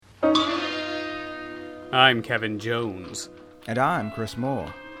I'm Kevin Jones. And I'm Chris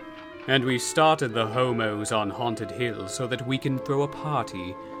Moore. And we started the Homos on Haunted Hill so that we can throw a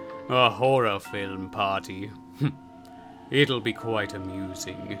party. A horror film party. It'll be quite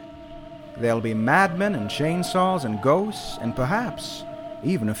amusing. There'll be madmen and chainsaws and ghosts and perhaps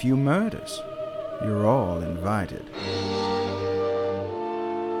even a few murders. You're all invited.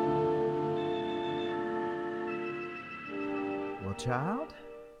 Well, child,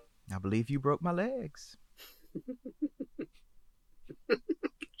 I believe you broke my legs.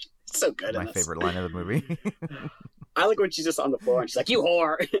 So good. My favorite line of the movie. I like when she's just on the floor and she's like, "You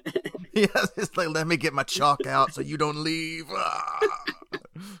whore." Yes, it's like, let me get my chalk out so you don't leave.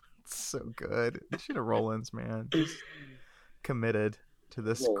 It's so good. Sheena Rollins, man, just committed to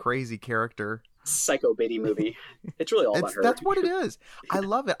this crazy character. Psycho Biddy movie. It's really all about her. That's what it is. I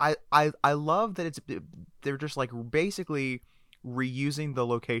love it. I love that they're just like basically reusing the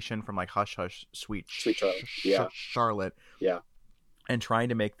location from like Hush Hush Sweet Charlotte. Yeah. Charlotte. Yeah. And trying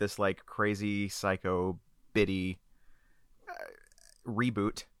to make this like crazy Psycho Biddy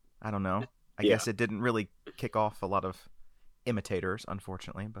reboot. I don't know. I guess it didn't really kick off a lot of imitators,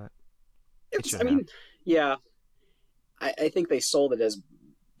 unfortunately, but I think they sold it as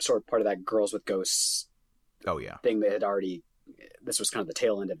sort of part of that Girls with Ghosts thing that had already, this was kind of the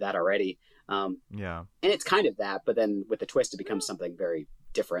tail end of that already. And it's kind of that, but then with the twist, it becomes something very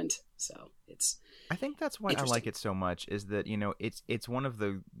different. So I think that's why I like it so much is that, you know, it's one of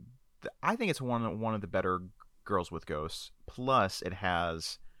the I think it's one of the better Girls with Ghosts. Plus it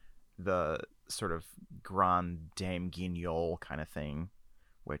has the sort of Grand Dame Guignol kind of thing,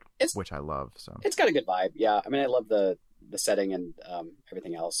 which I love. So it's got a good vibe. Yeah. I mean, I love the setting and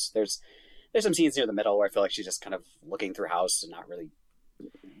everything else. There's some scenes near the middle where I feel like she's just kind of looking through house and not really,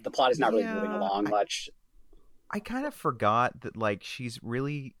 the plot is not really moving along much. I kind of forgot that, like, she's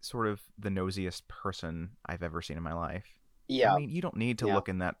really sort of the nosiest person I've ever seen in my life. Yeah. I mean, you don't need to look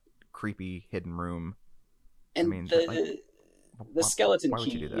in that creepy hidden room. And I mean, the skeleton why key,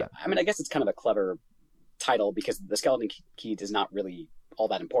 would you do that? I mean, I guess it's kind of a clever title because the skeleton key is not really all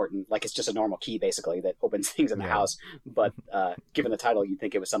that important. Like, it's just a normal key, basically, that opens things in the house. But given the title, you'd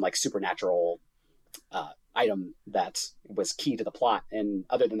think it was some, like, supernatural item that was key to the plot. And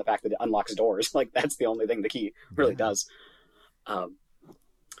other than the fact that it unlocks doors, like, that's the only thing the key really does. I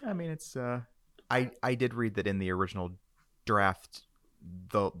mean, it's... I did read that in the original draft,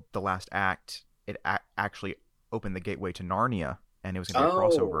 the last act, it actually opened the gateway to Narnia, and it was going to be a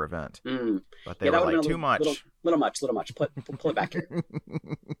crossover event. But they were like, too much. Little much. Pull it back here.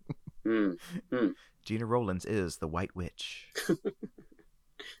 Gina Rollins is the White Witch.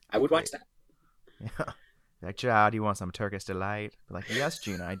 I would watch that. Yeah. Like, child, you want some Turkish delight? Like, yes,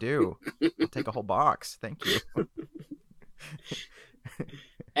 Gina, I do. I'll take a whole box. Thank you.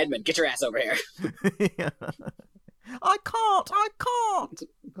 Edmund, get your ass over here. Yeah. I can't.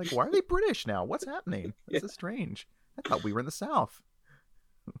 Like, why are they British now? What's happening? This is strange. I thought we were in the South.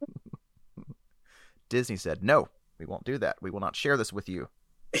 Disney said, no, we won't do that. We will not share this with you.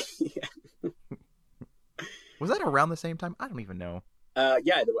 Was that around the same time? I don't even know.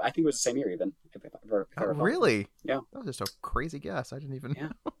 Yeah, I think it was the same year even. Really? Yeah. That was just a crazy guess. I didn't even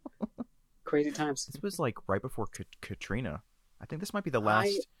know. Crazy times. This was like right before Katrina. I think this might be the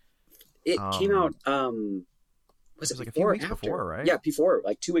last... It came out... Was it like a few weeks before, right? Yeah, before,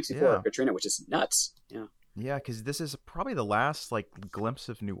 like 2 weeks before Katrina, which is nuts. Yeah. Yeah, because this is probably the last like glimpse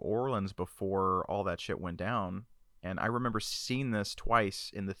of New Orleans before all that shit went down. And I remember seeing this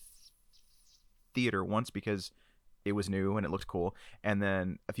twice in the theater. Once because it was new and it looked cool, and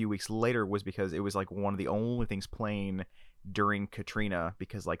then a few weeks later was because it was like one of the only things playing during Katrina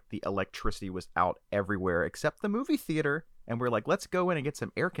because like the electricity was out everywhere except the movie theater. And we're like, let's go in and get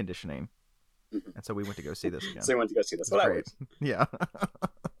some air conditioning. And so we went to go see this again. So we went to go see this. Well, great. Yeah.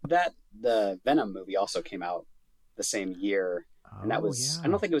 The Venom movie also came out the same year. And that was, I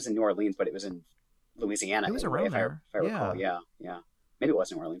don't think it was in New Orleans, but it was in Louisiana. It was around there. If I recall. Yeah. Maybe it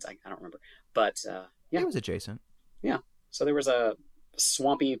was New Orleans. I don't remember. But, it was adjacent. Yeah. So there was a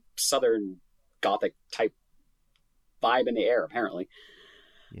swampy southern gothic type vibe in the air, apparently.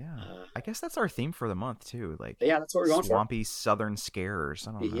 Yeah. I guess that's our theme for the month, too. Like, that's what we're going for. Swampy southern scares.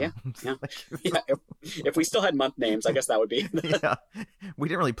 I don't know. Yeah. If we still had month names, I guess that would be. Yeah. We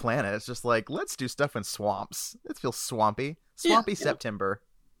didn't really plan it. It's just like, let's do stuff in swamps. It feels swampy. Swampy September.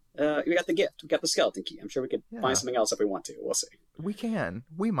 We got the gift. We got the skeleton key. I'm sure we could find something else if we want to. We'll see. We can.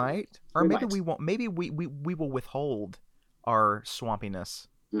 We might. Or maybe we won't. Maybe we will withhold our swampiness.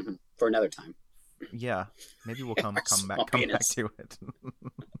 Mm-hmm. For another time. Yeah. Maybe we'll come back to it.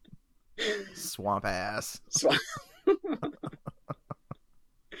 Swamp ass.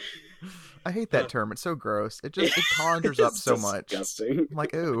 I hate that term. It's so gross. It conjures up so much. Disgusting. I'm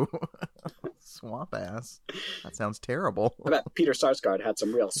like, ooh, swamp ass. That sounds terrible. I bet Peter Sarsgaard had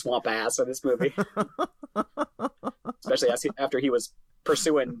some real swamp ass in this movie, especially after he was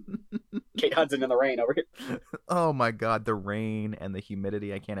pursuing Kate Hudson in the rain over here. Oh my god, the rain and the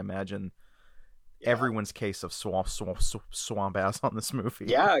humidity. I can't imagine everyone's case of swamp ass on this movie.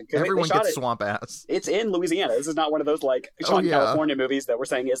 Yeah, everyone gets swamp ass. It's in Louisiana. This is not one of those like Sean California movies that we're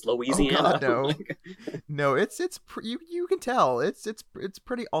saying is Louisiana. Oh god, no. No, you can tell it's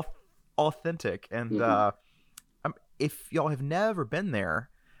pretty authentic. And if y'all have never been there,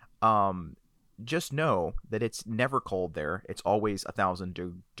 just know that it's never cold there. It's always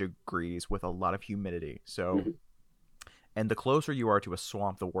 1,000 degrees with a lot of humidity. So, and the closer you are to a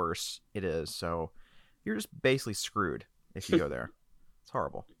swamp, the worse it is. So, you're just basically screwed if you go there. It's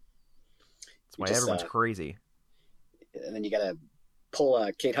horrible. That's why everyone's crazy. And then you gotta pull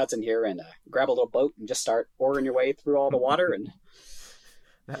Kate Hudson here and grab a little boat and just start oaring your way through all the water. And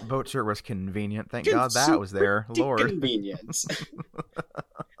that boat sure was convenient. Thank God that was there. Lord, convenience.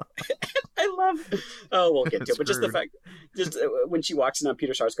 I love. Oh, we'll get to it, but just the fact, when she walks in on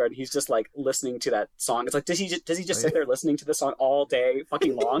Peter Sarsgaard, and he's just like listening to that song. It's like, does he just sit there listening to the song all day,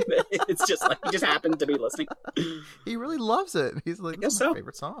 fucking long? It's just like he just happened to be listening. He really loves it. He's like, this is my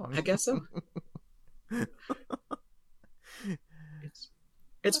favorite song. I guess so.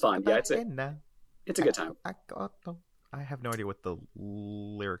 It's fun. Yeah, it's a good time. I have no idea what the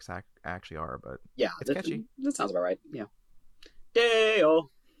lyrics actually are, but yeah, it's catchy. That sounds about right. Yeah. Dale.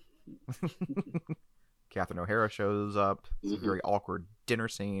 Catherine O'Hara shows up. It's a very awkward dinner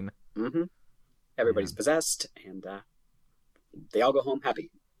scene. Everybody's possessed, and they all go home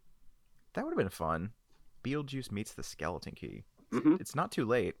happy. That would have been fun. Beetlejuice meets the Skeleton Key. It's not too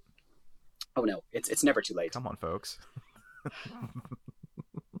late. Oh no, it's never too late. Come on, folks. I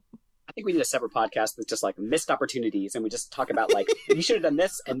think we need a separate podcast with just like missed opportunities, and we just talk about like you should have done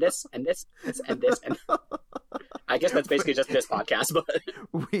this and this and this and this and. I guess that's basically just this podcast, but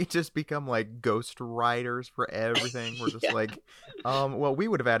we just become like ghost writers for everything. We're just like, well, we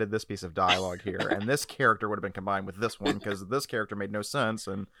would have added this piece of dialogue here, and this character would have been combined with this one because this character made no sense,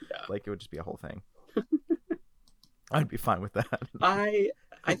 and like it would just be a whole thing. I'd be fine with that. I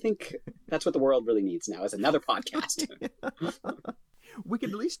think that's what the world really needs now is another podcast. We could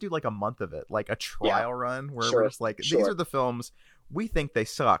at least do like a month of it, like a trial run where we're just like, these are the films we think they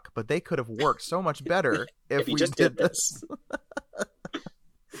suck, but they could have worked so much better if we just did this.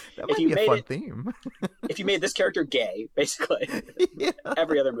 That might be a fun theme. If you made this character gay, basically,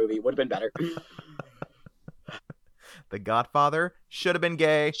 every other movie would have been better. The Godfather should have been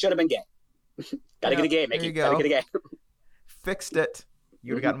gay. Gotta get a gay, Mickey. Gotta get a gay. Fixed it.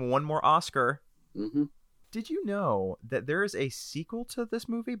 You'd have gotten one more Oscar. Did you know that there is a sequel to this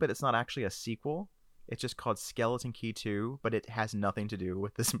movie, but it's not actually a sequel? It's just called Skeleton Key 2, but it has nothing to do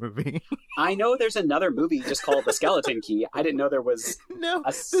with this movie. I know there's another movie just called The Skeleton Key. I didn't know there was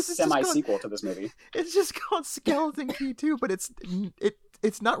a semi-sequel to this movie. It's just called Skeleton Key 2, but it's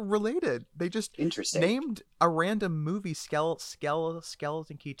not related. They just named a random movie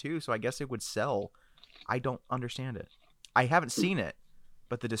Skeleton Key 2, so I guess it would sell. I don't understand it. I haven't seen it,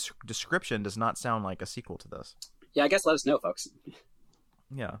 but the description does not sound like a sequel to this. Yeah, I guess let us know, folks.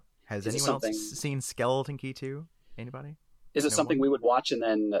 Yeah. Has anyone else seen Skeleton Key 2? Anybody? Is it something we would watch and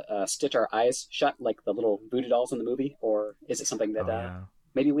then stitch our eyes shut like the little voodoo dolls in the movie? Or is it something that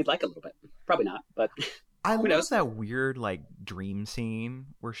maybe we'd like a little bit? Probably not, but I love that weird like dream scene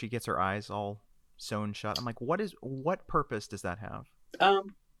where she gets her eyes all sewn shut. I'm like, what purpose does that have?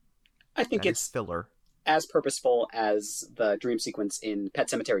 I think it's filler. As purposeful as the dream sequence in Pet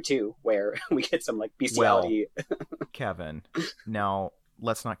Sematary 2, where we get some like bestiality. Well, Kevin, now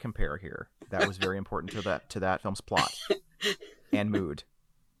let's not compare here. That was very important to that film's plot and mood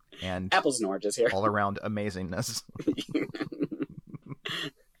and apples and oranges here. All around amazingness.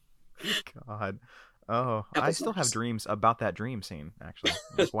 God, I still have dreams about that dream scene. Actually,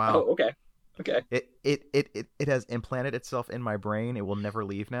 wow. Oh, okay. It has implanted itself in my brain. It will never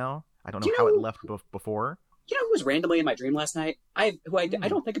leave now. I don't know how it left before. You know who was randomly in my dream last night? I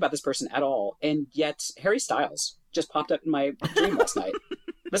don't think about this person at all, and yet Harry Styles just popped up in my dream last night.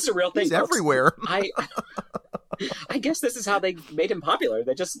 This is a real thing. He's everywhere. I guess this is how they made him popular.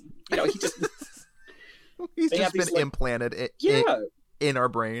 They just, he's just been implanted in our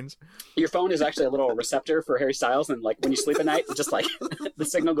brains. Your phone is actually a little receptor for Harry Styles, and like when you sleep at night, it just like the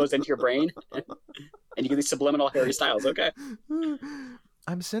signal goes into your brain, and you get these subliminal Harry Styles. Okay.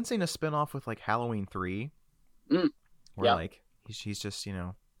 I'm sensing a spinoff with like Halloween 3, where like he's just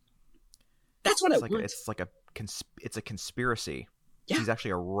That's what it's a conspiracy. Yeah. He's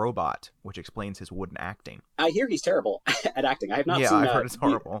actually a robot, which explains his wooden acting. I hear he's terrible at acting. I have not seen I've heard it's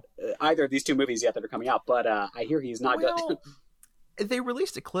horrible. Either of these two movies yet that are coming out, but I hear he's not good. They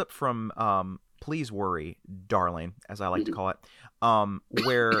released a clip from Please Worry, Darling, as I like to call it,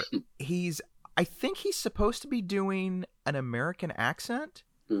 where I think he's supposed to be doing an American accent,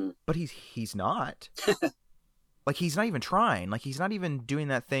 but he's not. Like, he's not even trying. Like, he's not even doing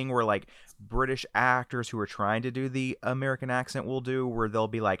that thing where, like, British actors who are trying to do the American accent will do, where they'll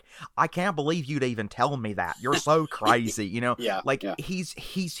be like, I can't believe you'd even tell me that. You're so crazy, you know? He's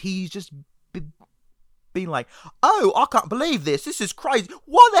just being like, oh, I can't believe this. This is crazy.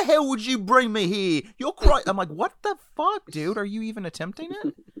 Why the hell would you bring me here? You're crazy. I'm like, what the fuck, dude? Are you even attempting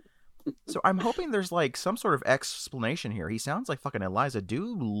it? So I'm hoping there's, like, some sort of explanation here. He sounds like fucking Eliza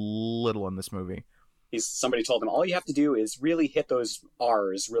Doolittle in this movie. Somebody told him, all you have to do is really hit those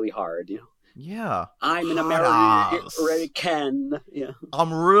R's really hard, you know? Yeah. I'm an American. Yeah.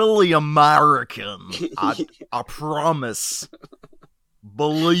 I'm really American. I promise.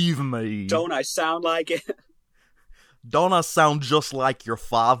 Believe me. Don't I sound like it? Don't I sound just like your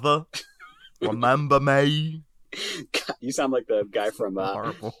father? Remember me? God, you sound like the guy from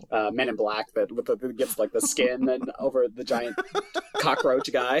Men in Black that gets like the skin and over the giant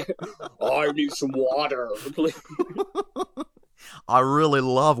cockroach guy. I need some water, please. I really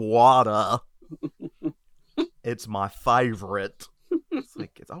love water. It's my favorite. It's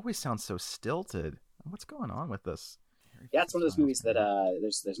like, it always sounds so stilted. What's going on with this? Yeah, it's one of those movies that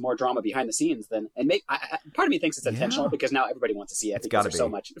there's more drama behind the scenes than, and part of me thinks it's intentional because now everybody wants to see it because there's so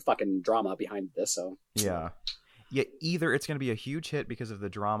much fucking drama behind this. So yeah, either it's going to be a huge hit because of the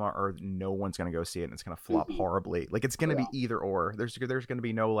drama, or no one's going to go see it and it's going to flop horribly. Like, it's going to be either or. There's going to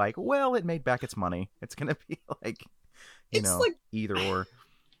be no like, well, it made back its money. It's going to be like, like, either or.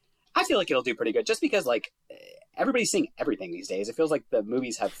 I feel like it'll do pretty good just because, like, everybody's seeing everything these days. It feels like the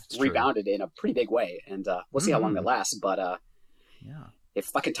movies have rebounded in a pretty big way, and we'll see how long that lasts. But if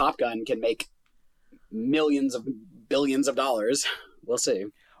fucking Top Gun can make millions of billions of dollars, we'll see.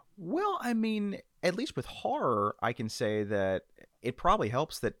 Well, I mean, at least with horror, I can say that it probably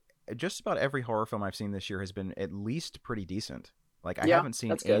helps that just about every horror film I've seen this year has been at least pretty decent. Like, I haven't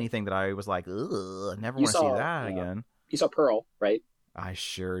seen anything that I was like, ugh, I never want to see that again. You saw Pearl, right? I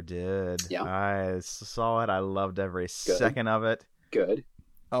sure did. Yeah. I saw it. I loved every second of it. Good.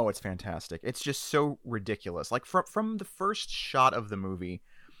 Oh, it's fantastic. It's just so ridiculous. Like, from the first shot of the movie,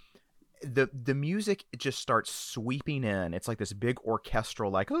 the music just starts sweeping in. It's like this big orchestral,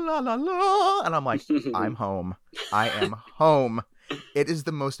 like, la la la, and I'm like, I'm home. I am home. It is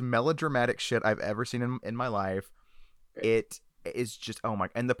the most melodramatic shit I've ever seen in my life. It is just, oh my,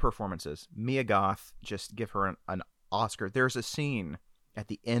 and the performances. Mia Goth, just give her an Oscar. There's a scene at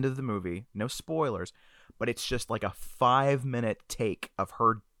the end of the movie, no spoilers, but it's just like a 5-minute take of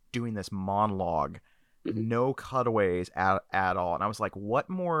her doing this monologue, no cutaways at all. And I was like, what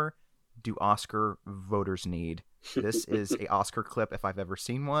more do Oscar voters need? This is a Oscar clip if I've ever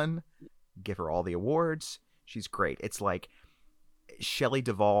seen one. Give her all the awards. She's great. It's like Shelley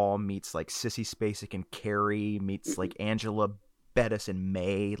Duvall meets like Sissy Spacek and Carrie meets like Angela Bettis and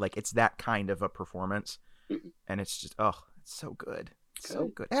May. Like, it's that kind of a performance. And it's just, it's so good.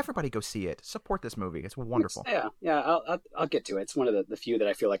 So good. Everybody go see it. Support this movie. It's wonderful. I'll get to it. It's one of the few that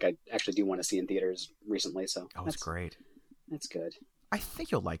I feel like I actually do want to see in theaters recently. So it's great. That's good. I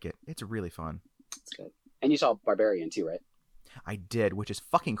think you'll like it. It's really fun. It's good. And you saw Barbarian too, right? I did, which is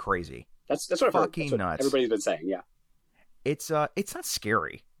fucking crazy. That's what I've heard. Fucking nuts. Everybody's been saying, yeah. It's not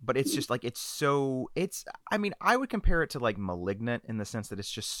scary, but it's just like, I mean, I would compare it to like Malignant in the sense that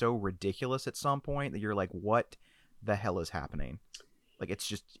it's just so ridiculous at some point that you're like, what the hell is happening? Like, it's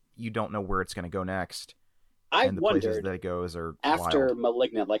just, you don't know where it's going to go next. And the places that it goes are after wild.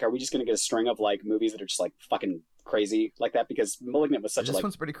 Malignant, like, are we just going to get a string of like movies that are just like fucking crazy like that? Because Malignant was such this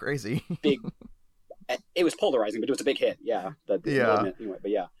one's pretty crazy. Big. It was polarizing, but it was a big hit. Yeah. Malignant, anyway,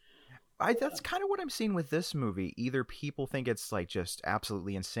 but yeah. That's kind of what I'm seeing with this movie. Either people think it's like just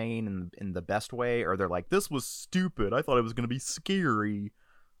absolutely insane in the best way, or they're like, this was stupid. I thought it was going to be scary.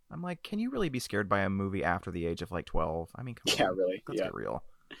 I'm like, can you really be scared by a movie after the age of like 12? I mean, come on. Really. Let's get real.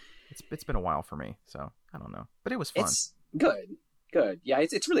 It's been a while for me, so I don't know. But it was fun. It's good. Yeah,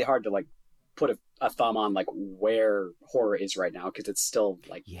 it's really hard to like put a thumb on like where horror is right now, because it's still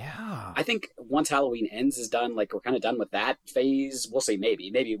like, I think once Halloween Ends is done, like we're kind of done with that phase. We'll see.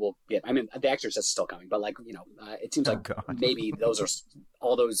 Maybe we'll get, I mean, The Exorcist is still coming, but like, you know, it seems like maybe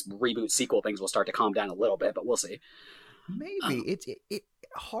all those reboot sequel things will start to calm down a little bit, but we'll see. Maybe it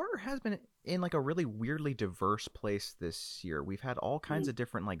horror has been in like a really weirdly diverse place this year. We've had all kinds of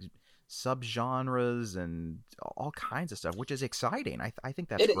different like subgenres and all kinds of stuff, which is exciting. I think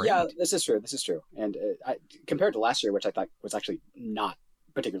that's great. Yeah, this is true. And compared to last year, which I thought was actually not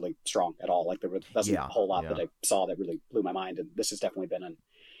particularly strong at all, like there wasn't a whole lot that I saw that really blew my mind, and this has definitely been an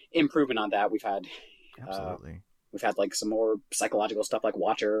improvement on that. We've had we've had like some more psychological stuff like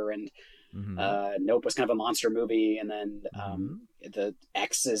Watcher, and Nope was kind of a monster movie, and then the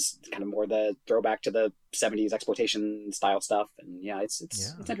X is kind of more the throwback to the 70s exploitation style stuff, and it's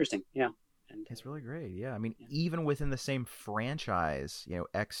interesting. And it's really great. Yeah, I mean, even within the same franchise,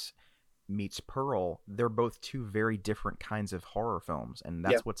 X meets Pearl, they're both two very different kinds of horror films, and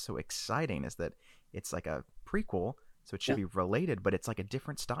that's what's so exciting, is that it's like a prequel, so it should be related, but it's like a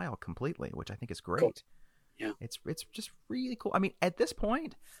different style completely, which I think is great. Cool. Yeah, it's just really cool. I mean, at this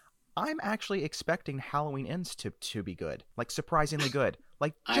point, I'm actually expecting Halloween Ends to be good, like surprisingly good,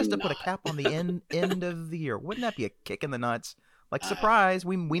 like just to put a cap on the end of the year. Wouldn't that be a kick in the nuts? Like, surprise,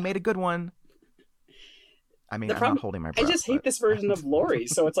 we made a good one. I mean, I'm not holding my breath. I just hate this version of Laurie,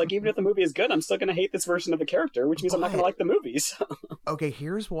 so it's like, even if the movie is good, I'm still going to hate this version of the character, which means I'm not going to like the movies. Okay,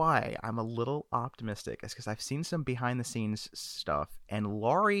 here's why I'm a little optimistic. It's because I've seen some behind-the-scenes stuff, and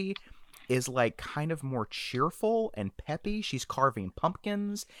Laurie is like kind of more cheerful and peppy. She's carving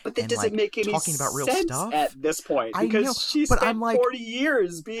pumpkins, but that doesn't make any talking about real sense stuff at this point, because she spent 40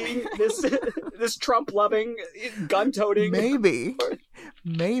 years being this Trump-loving, gun-toting.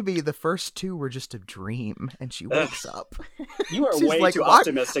 Maybe the first two were just a dream, and she wakes up. You are way too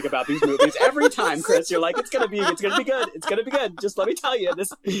optimistic about these movies. Every time, Chris, you're like, it's gonna be good. Just let me tell you,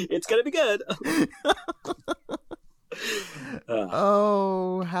 it's gonna be good.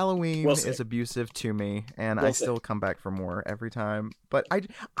 Halloween is abusive to me, and I still come back for more every time. But I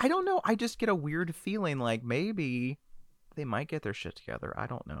don't know. I just get a weird feeling like maybe they might get their shit together. I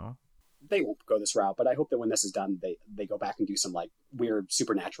don't know. They won't go this route, but I hope that when this is done, they go back and do some like weird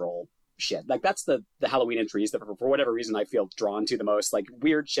supernatural shit. Like, that's the Halloween entries that for whatever reason I feel drawn to the most. Like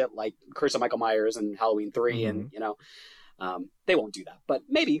weird shit like Curse of Michael Myers and Halloween 3, and they won't do that. But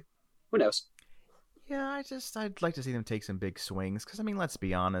maybe, who knows? Yeah, I'd like to see them take some big swings, because, I mean, let's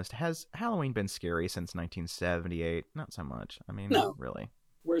be honest, has Halloween been scary since 1978? Not so much. I mean, no. Really.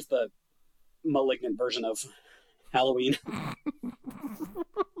 Where's the malignant version of Halloween?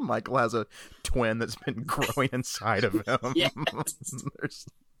 Michael has a twin that's been growing inside of him. Yes. There's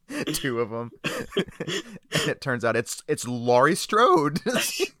two of them. And it turns out it's Laurie Strode.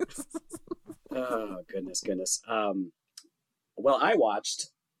 Oh, goodness. Well, I watched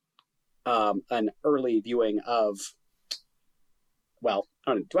an early viewing of, well,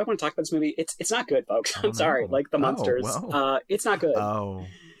 I don't know, do I want to talk about this movie? It's not good, folks. I'm sorry. Like, The Monsters. It's not good.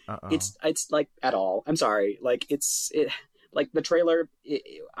 It's like, at all. I'm sorry. Like, like the trailer,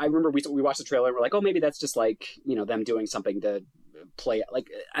 I remember we watched the trailer and we're like, oh, maybe that's just like, them doing something to play, like,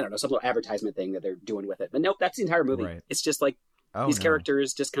 I don't know, some little advertisement thing that they're doing with it. But nope, that's the entire movie. Right. It's just like these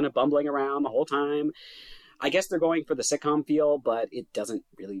characters just kind of bumbling around the whole time. I guess they're going for the sitcom feel, but it doesn't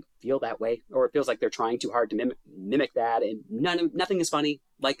really feel that way. Or it feels like they're trying too hard to mimic that, and nothing is funny.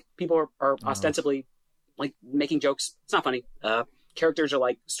 Like, people are ostensibly like making jokes. It's not funny. Characters are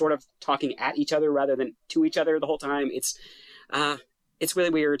like sort of talking at each other rather than to each other the whole time. It's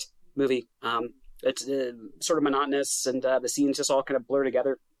really weird movie. It's sort of monotonous, and the scenes just all kind of blur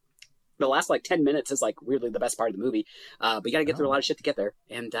together. The last like 10 minutes is like weirdly the best part of the movie. But you got to get through a lot of shit to get there.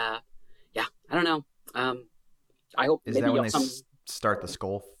 And I don't know. I hope is that when they start the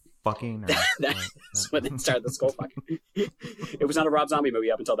skull fucking? Or, that's when they start the skull fucking. It was not a Rob Zombie movie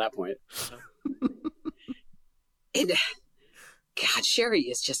up until that point. And God, Sherry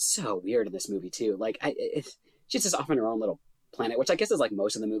is just so weird in this movie too. Like, she's just off on her own little planet, which I guess is like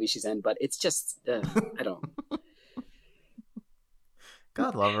most of the movies she's in. But it's just, I don't.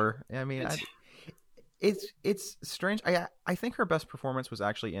 God love her. I mean, it's strange. I think her best performance was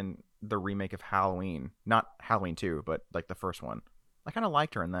actually in the remake of Halloween, not Halloween 2, but like the first one. I kind of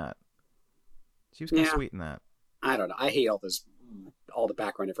liked her in that. She was kind of sweet in that. I don't know. I hate all the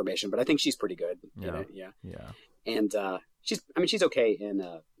background information, but I think she's pretty good. Yeah. And she's okay in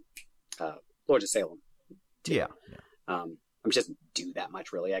Lords of Salem too. Yeah. She doesn't do that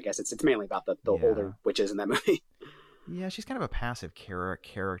much really. I guess it's mainly about the older witches in that movie. Yeah, she's kind of a passive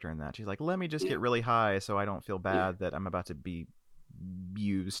character in that. She's like, let me just get really high so I don't feel bad that I'm about to be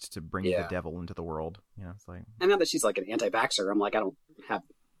used to bring the devil into the world. It's like, and now that she's like an anti-vaxxer, I'm like, I don't have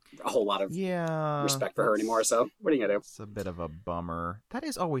a whole lot of respect for her anymore. So what are you gonna do? It's a bit of a bummer. That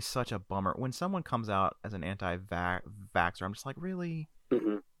is always such a bummer when someone comes out as an anti-vaxxer. I'm just like, really?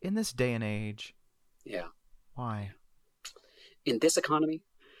 Mm-hmm. In this day and age? Yeah. Why? In this economy?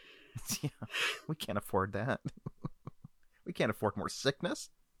 Yeah, we can't afford that. We can't afford more sickness.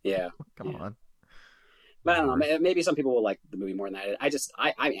 Yeah. Come on. But I don't know. Maybe some people will like the movie more than that.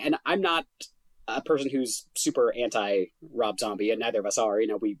 And I'm not a person who's super anti Rob Zombie, and neither of us are. You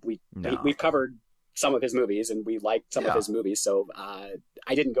know, we've covered some of his movies, and we liked some of his movies. So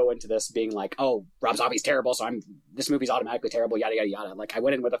I didn't go into this being like, oh, Rob Zombie's terrible, so this movie's automatically terrible, yada yada yada. Like, I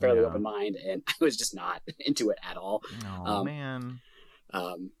went in with a fairly open mind, and I was just not into it at all. Oh man,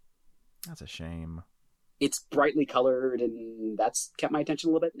 that's a shame. It's brightly colored, and that's kept my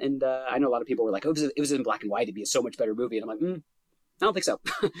attention a little bit. And I know a lot of people were like, "Oh, it was in black and white; it'd be a so much better movie." And I'm like, I don't think so,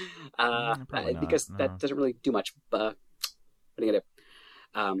 because that doesn't really do much. What are you gonna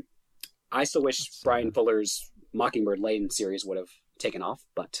do? I still wish Brian Fuller's Mockingbird Lane series would have taken off,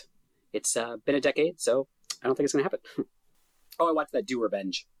 but it's been a decade, so I don't think it's gonna happen. Oh, I watched that Do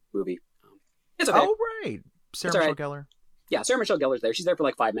Revenge movie. It's okay. Oh, right, Sarah Michelle Gellar. Yeah, Sarah Michelle Gellar's there. She's there for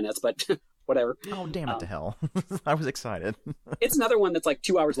like 5 minutes, but whatever. Oh, damn it to hell. I was excited. It's another one that's like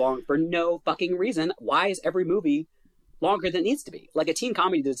 2 hours long for no fucking reason. Why is every movie longer than it needs to be? Like, a teen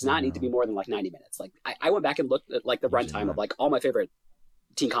comedy does not need to be more than like 90 minutes. Like, I went back and looked at like the runtime of like all my favorite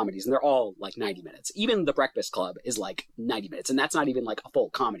teen comedies, and they're all like 90 minutes. Even The Breakfast Club is like 90 minutes, and that's not even like a full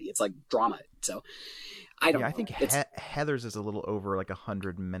comedy. It's like drama. So I don't know. I think Heather's is a little over like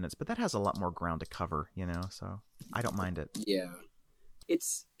 100 minutes, but that has a lot more ground to cover, you know, so I don't mind it. Yeah.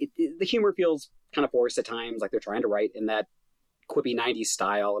 The humor feels kind of forced at times, like they're trying to write in that quippy 90s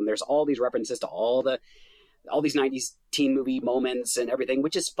style, and there's all these references to all these 90s teen movie moments and everything,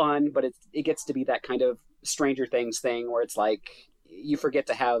 which is fun, but it gets to be that kind of Stranger Things thing where it's like you forget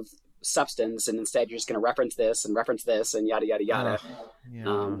to have substance, and instead you're just going to reference this and yada yada yada.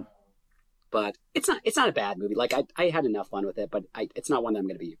 Yeah. But it's not a bad movie. Like, I had enough fun with it, but it's not one that I'm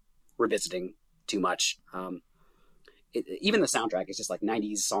going to be revisiting too much. Even the soundtrack is just like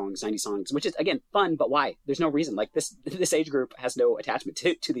 90 songs, which is, again, fun, but why? There's no reason. Like, this age group has no attachment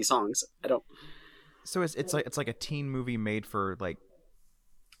to these songs. I don't. So it's like a teen movie made for like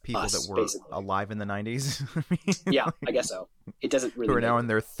people that were basically alive in the 90s. Yeah, I guess so. It doesn't really. Who are now in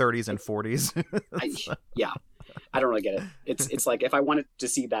their 30s and 40s. Yeah, I don't really get it. It's like, if I wanted to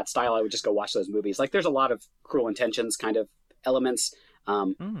see that style, I would just go watch those movies. Like, there's a lot of Cruel Intentions kind of elements,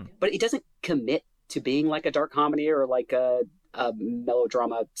 but it doesn't commit to being like a dark comedy or like a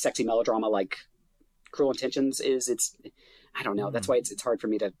melodrama, sexy melodrama like Cruel Intentions is. I don't know. That's why it's hard for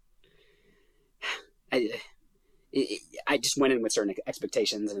me to. I just went in with certain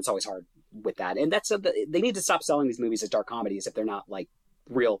expectations, and it's always hard with that. And that's they need to stop selling these movies as dark comedies if they're not like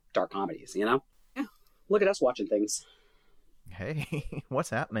real dark comedies, you know? Yeah. Look at us watching things. Hey, what's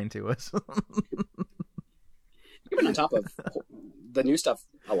happening to us? You've been on top of the new stuff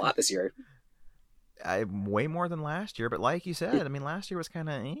a lot this year. Way more than last year, but like you said, I mean, last year was kind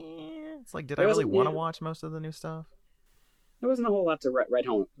of. It's like, did I really want to watch most of the new stuff? There wasn't a whole lot to write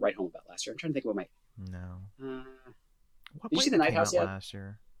home about last year. I'm trying to think what my. No. Did you see The Night House yet? Last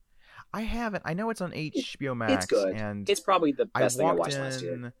year? I haven't. I know it's on HBO Max. It's good. And it's probably the best thing I watched last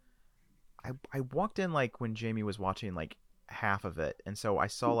year. I walked in like when Jamie was watching like half of it, and so I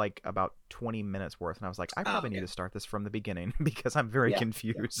saw like about 20 minutes worth, and I was like, I probably need to start this from the beginning because I'm very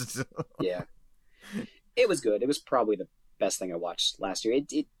confused. Yeah. It was good. It was probably the best thing I watched last year.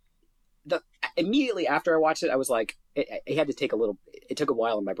 Immediately after I watched it, I was like, it had to take it took a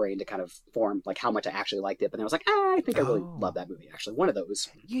while in my brain to kind of form like how much I actually liked it. But then I was like, I think I really love that movie. Actually, one of those.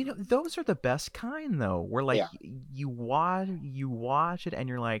 You know, those are the best kind though. Where like you watch it and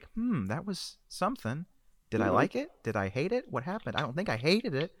you're like, that was something. Did I like it? Did I hate it? What happened? I don't think I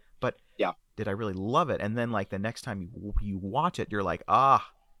hated it, but did I really love it? And then like the next time you watch it, you're like,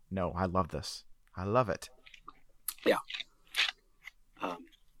 no, I love this. I love it. Yeah.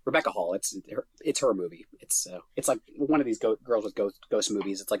 Rebecca Hall. It's her movie. It's like one of these girls with ghost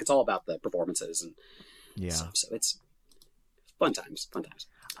movies. It's like, it's all about the performances and stuff. So it's fun times.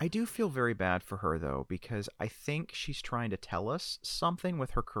 I do feel very bad for her though, because I think she's trying to tell us something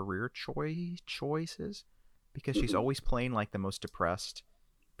with her career choices, because she's always playing like the most depressed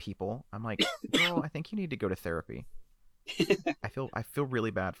people. I'm like, girl, I think you need to go to therapy. I feel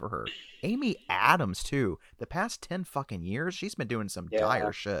really bad for her. Amy Adams too. The past 10 fucking years, she's been doing some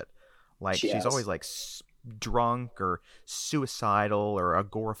dire shit. Like she's always like drunk or suicidal or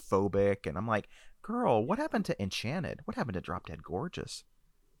agoraphobic, and I'm like, girl, what happened to Enchanted? What happened to Drop Dead Gorgeous?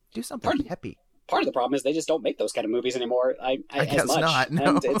 Do something peppy. Part of the problem is they just don't make those kind of movies anymore. I guess as much. Not, no.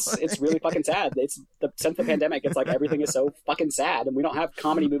 And it's really fucking sad. Since the pandemic, it's like everything is so fucking sad, and we don't have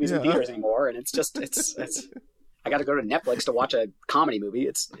comedy movies in theaters anymore. And it's just it's. I got to go to Netflix to watch a comedy movie.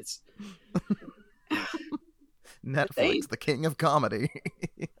 It's Netflix, the king of comedy.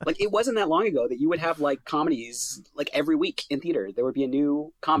 Like, it wasn't that long ago that you would have like comedies like every week in theater. There would be a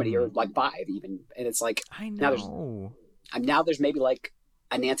new comedy or like 5 even, and it's like I know. now there's maybe like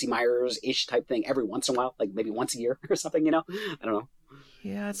a Nancy Meyers-ish type thing every once in a while, like maybe once a year or something. I don't know.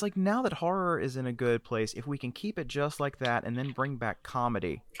 Yeah, it's like now that horror is in a good place, if we can keep it just like that and then bring back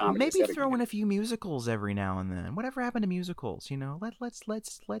comedy, maybe throw in a few musicals every now and then. Whatever happened to musicals?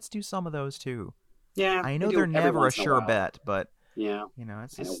 Let's do some of those too. Yeah, I know they're never a sure bet, but yeah,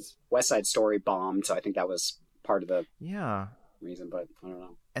 it's just... West Side Story bombed, so I think that was part of the reason. But I don't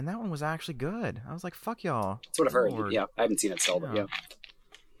know. And that one was actually good. I was like, "Fuck y'all." That's what I've heard. Yeah, I haven't seen it still, but yeah.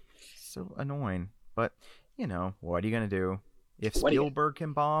 So annoying, but what are you gonna do? If Spielberg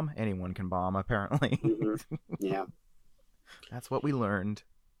can bomb, anyone can bomb. Apparently, yeah. That's what we learned.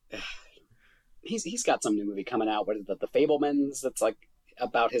 He's got some new movie coming out. What is it, The Fablemans? That's like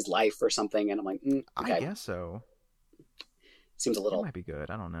about his life or something. And I'm like, okay. I guess so. Seems a little. It might be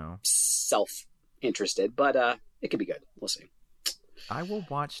good. I don't know. Self-interested, but it could be good. We'll see. I will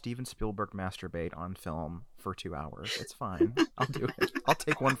watch Steven Spielberg masturbate on film for 2 hours. It's fine. I'll do it. I'll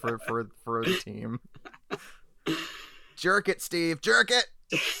take one for the team. Jerk it, Steve. Jerk it.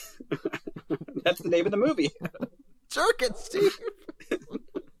 That's the name of the movie. Jerk it, Steve.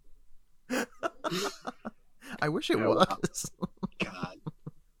 I wish it was. God.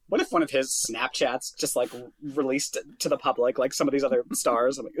 What if one of his Snapchats just like released to the public like some of these other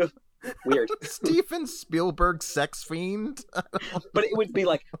stars? I'm like, ugh, weird. Steven Spielberg sex fiend. But it would be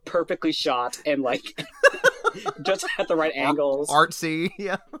like perfectly shot and like just at the right angles. Artsy,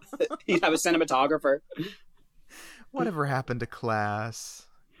 yeah. He'd have a cinematographer. Whatever happened to Class?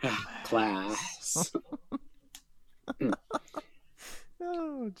 Class.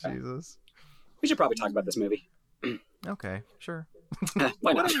 Oh, Jesus. We should probably talk about this movie. Okay, sure.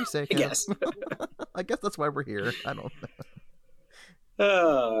 Why not? What do you say, I guess. I guess that's why we're here. I don't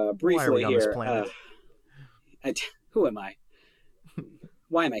know. Briefly why are we on here. This planet? Who am I?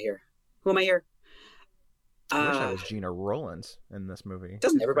 Why am I here? Who am I here? I wish I was Gina Rollins in this movie.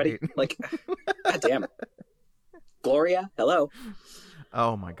 Doesn't everybody? Like, God damn it. Gloria, hello.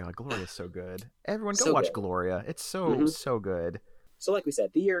 Oh my God, Gloria's so good. Everyone go watch Gloria. It's so good. So like we said,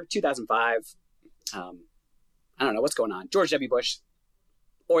 the year 2005, I don't know what's going on. George W. Bush,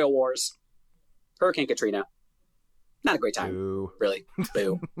 oil wars, Hurricane Katrina. Not a great time. Boo. Really.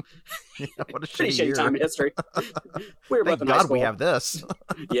 Boo. Yeah, what a pretty shitty time in history. We were both in high school. God we have this.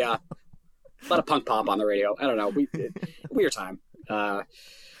 Yeah. A lot of punk pop on the radio. I don't know. Weird time.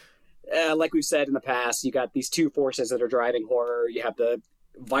 Like we've said in the past, you got these two forces that are driving horror. You have the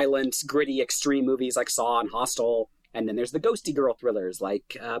violent, gritty, extreme movies like Saw and Hostel. And then there's the ghosty girl thrillers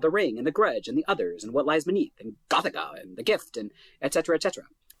like The Ring and The Grudge and The Others and What Lies Beneath and Gothica and The Gift and et cetera, et cetera.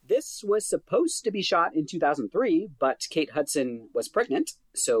 This was supposed to be shot in 2003, but Kate Hudson was pregnant,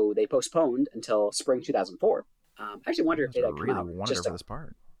 so they postponed until spring 2004. I actually wonder if it had come out just for this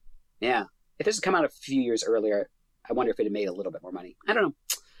part. Yeah. If this had come out a few years earlier, I wonder if it had made a little bit more money. I don't know.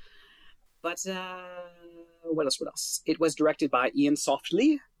 But what else? It was directed by Ian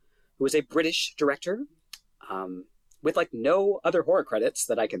Softley, who is a British director, with like no other horror credits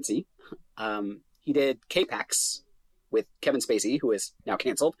that I can see. He did K-Pax with Kevin Spacey, who is now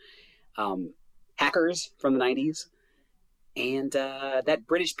canceled, Hackers from the 90s, and that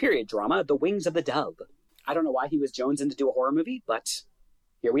British period drama, The Wings of the Dove. I don't know why he was jonesing to do a horror movie, but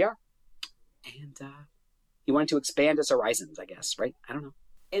here we are. And he wanted to expand his horizons, I guess, right? I don't know.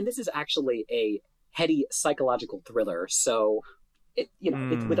 And this is actually a heady psychological thriller, so it's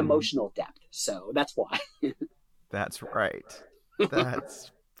with emotional depth. So that's why. That's right.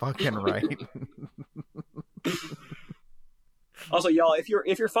 That's fucking right. Also, y'all, if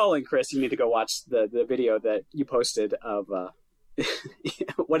you're following Chris, you need to go watch the video that you posted of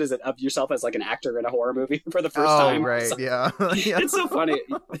what is it, of yourself as like an actor in a horror movie for the first time. Oh, right, so, yeah. It's so funny.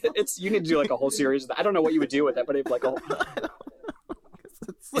 You need to do like a whole series. I don't know what you would do with that, but it's like a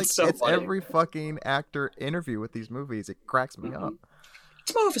it's funny. Every fucking actor interview with these movies. It cracks me up.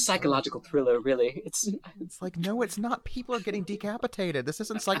 It's more of a psychological thriller, really. It's like, no, it's not. People are getting decapitated. This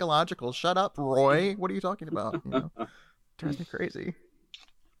isn't psychological. Shut up, Roy. What are you talking about? Drives me crazy.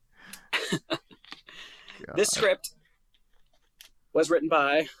 This script was written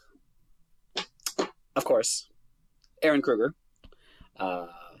by, of course, Aaron Kruger, who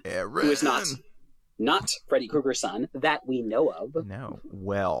is not Freddy Krueger's son that we know of. No.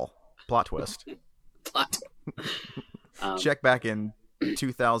 Well, plot twist. Plot. Check back in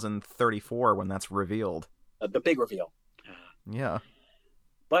 2034 when that's revealed. The big reveal. Yeah.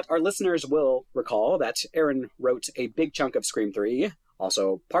 But our listeners will recall that Aaron wrote a big chunk of Scream 3,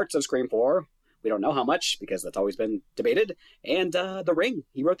 also parts of Scream 4, We don't know how much because that's always been debated. And The Ring.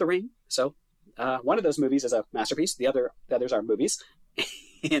 He wrote The Ring. So one of those movies is a masterpiece. The others are movies.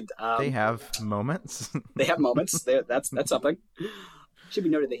 And they have moments. They have moments. That's something. Should be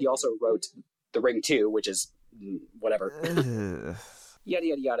noted that he also wrote The Ring 2, which is whatever. Yada,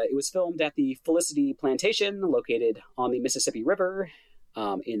 yada, yada. It was filmed at the Felicity Plantation, located on the Mississippi River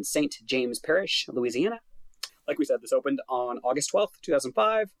in St. James Parish, Louisiana. Like we said, this opened on August 12th,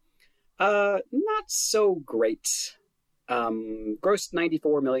 2005. Not so great. Grossed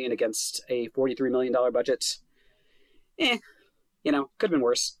 $94 million against a $43 million budget. Could have been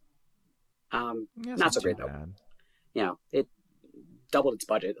worse. Not so great, though. Bad. It doubled its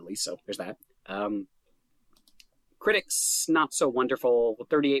budget, at least, so there's that. Critics, not so wonderful.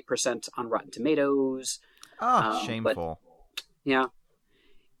 38% on Rotten Tomatoes. Shameful. But, yeah.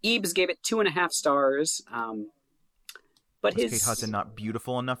 Ebes gave it 2.5 stars. But was Kate Hudson not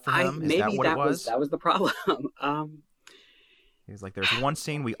beautiful enough for him? Is that what it was? That was the problem. He was like, there's one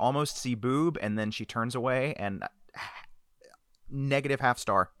scene we almost see boob, and then she turns away, and -0.5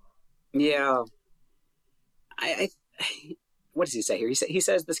 star. Yeah. What does he say here? He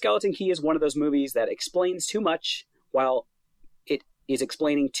says The Skeleton Key is one of those movies that explains too much while it is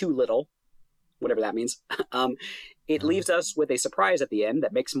explaining too little, whatever that means. It leaves us with a surprise at the end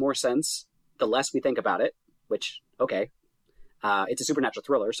that makes more sense the less we think about it, which, okay. It's a supernatural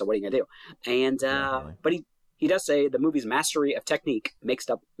thriller, so what are you going to do? And but he does say the movie's mastery of technique makes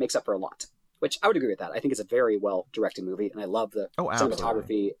up for a lot, which I would agree with that. I think it's a very well-directed movie, and I love the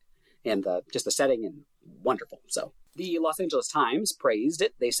cinematography and just the setting, and wonderful. So the Los Angeles Times praised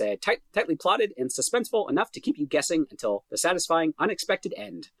it. They said, tightly plotted and suspenseful enough to keep you guessing until the satisfying, unexpected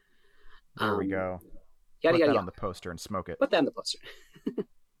end. There we go. Put that on the poster and smoke it. Put that on the poster.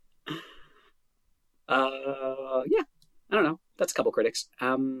 Yeah. I don't know. That's a couple critics.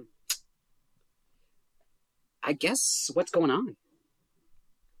 I guess what's going on?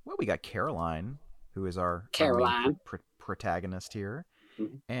 Well, we got Caroline, who is our main protagonist here.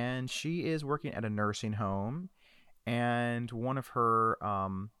 Mm-hmm. And she is working at a nursing home, and one of her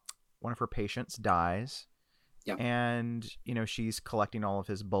patients dies. Yeah. And, she's collecting all of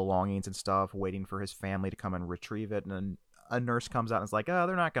his belongings and stuff, waiting for his family to come and retrieve it. And then a nurse comes out and is like, oh,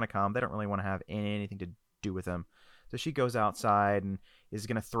 they're not going to come. They don't really want to have anything to do with him. So she goes outside and is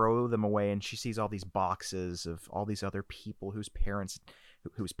going to throw them away. And she sees all these boxes of all these other people whose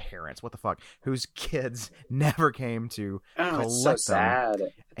kids never came to collect it's so them. sad.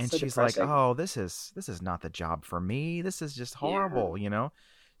 And so she's depressing. like, oh, this is not the job for me. This is just horrible,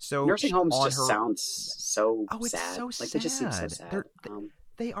 So nursing homes just sounds so it's sad. so Like, they just seem so sad.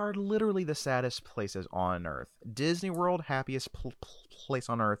 They are literally the saddest places on earth. Disney World, happiest place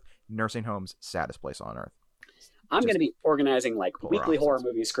on earth. Nursing homes, saddest place on earth. I'm going to be organizing weekly horror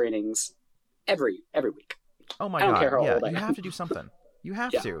opposites. movie screenings every week. Oh my God! I don't care how old I am. You have to do something. You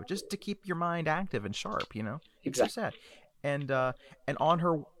have to, just to keep your mind active and sharp. It's Exactly. so sad. And on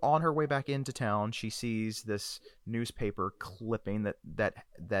her way back into town, she sees this newspaper clipping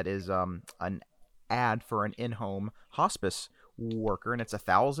that is an ad for an in-home hospice worker, and it's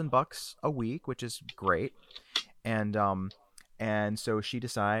 $1,000 a week, which is great. And so she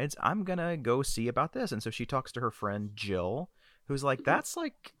decides, I'm gonna go see about this. And so she talks to her friend Jill, who's like, that's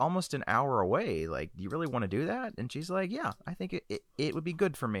almost an hour away. Do you really want to do that? And she's like, yeah, I think it would be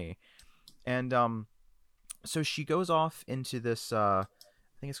good for me. And so she goes off into this, I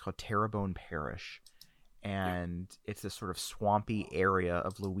think it's called Terrebonne Parish. And it's this sort of swampy area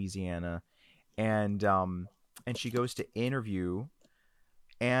of Louisiana. And she goes to interview.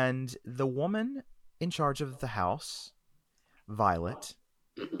 And the woman in charge of the house, Violet,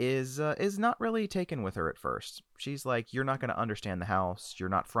 is not really taken with her at first. She's like, you're not going to understand the house. You're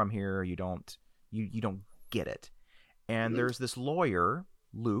not from here. You don't get it. And there's this lawyer,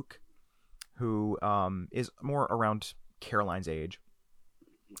 Luke, who is more around Caroline's age.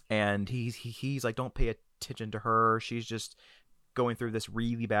 And he's like, don't pay attention to her. She's just going through this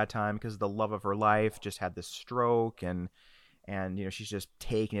really bad time because the love of her life just had this stroke, and she's just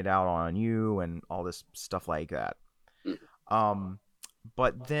taking it out on you and all this stuff like that.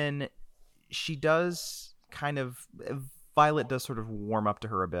 But then she does Violet does sort of warm up to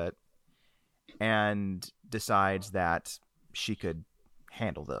her a bit and decides that she could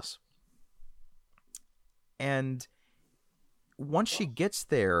handle this. And once she gets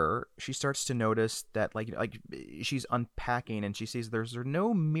there, she starts to notice that like she's unpacking and she sees there's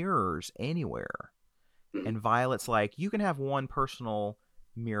no mirrors anywhere. And Violet's like, you can have one personal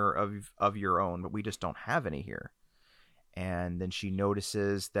mirror of your own, but we just don't have any here. And then she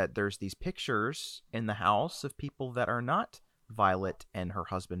notices that there's these pictures in the house of people that are not Violet and her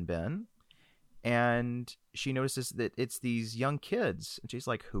husband Ben. and she notices that it's these young kids, and she's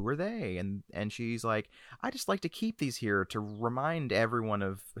like, who are they? And she's like, I just like to keep these here to remind everyone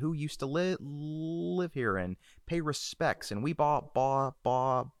of who used to live here and pay respects, and we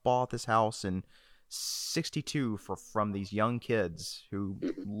bought this house in 62 from these young kids who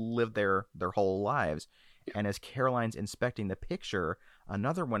lived there their whole lives. And as Caroline's inspecting the picture,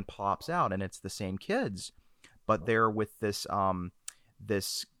 another one pops out, and it's the same kids, but they're with this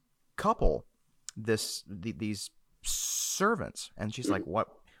this couple, these servants. And she's like, what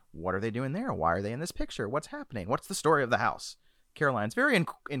are they doing there? Why are they in this picture? What's happening? What's the story of the house? Caroline's very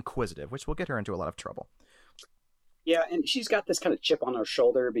inquisitive, which will get her into a lot of trouble. Yeah, and she's got this kind of chip on her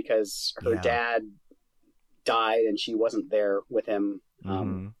shoulder because her dad died and she wasn't there with him.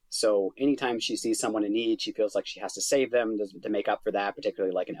 So anytime she sees someone in need, she feels like she has to save them to make up for that,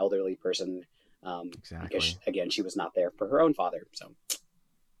 particularly like an elderly person. Exactly. Because, again, she was not there for her own father. So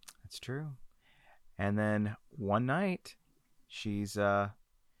that's true. And then one night, she's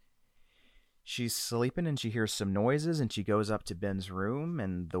sleeping and she hears some noises, and she goes up to Ben's room,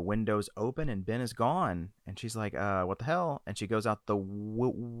 and the window's open and Ben is gone. And she's like, what the hell? And she goes out the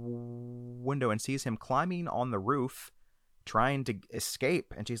window and sees him climbing on the roof, trying to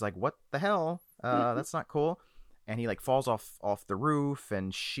escape. And she's like, what the hell? That's not cool. And he like falls off the roof,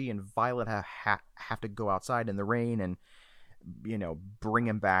 and she and Violet have to go outside in the rain and, you know, bring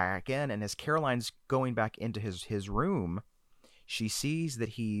him back in. And as Caroline's going back into his room, she sees that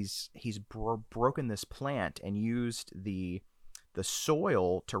he's broken this plant and used the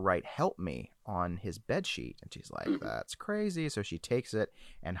soil to write "help me" on his bed sheet. And she's like, that's crazy. So she takes it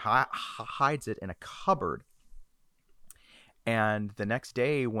and hides it in a cupboard. And the next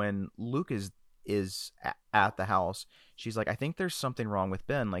day when Luke is at the house, she's like, I think there's something wrong with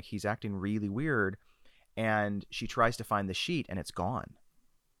Ben. Like, he's acting really weird. And she tries to find the sheet, and it's gone.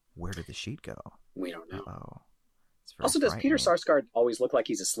 Where did the sheet go? We don't know. Oh. Also, does Peter Sarsgaard always look like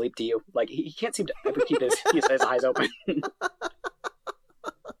he's asleep to you? Like, he can't seem to ever keep his eyes open.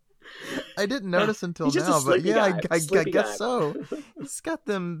 I didn't notice until He's just a now, but sleepy yeah, guy. I Sleepy guess guy. so. He's got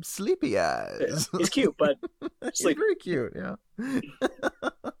them sleepy eyes. He's cute, but He's sleepy. very cute, yeah.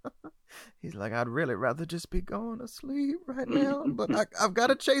 He's like, I'd really rather just be going to sleep right now, but I've got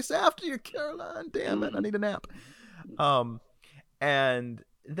to chase after you, Caroline. Damn it, I need a nap. And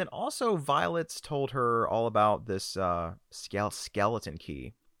then also Violet's told her all about this skeleton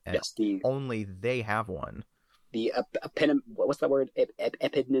key. And yes, only they have one. The what's that word?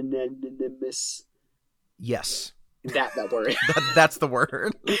 Eponymous. Yes. That word. That's the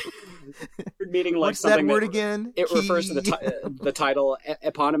word. Meaning like what's something that word again? It Key. refers to the title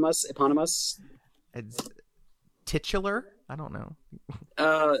eponymous. It's titular? I don't know.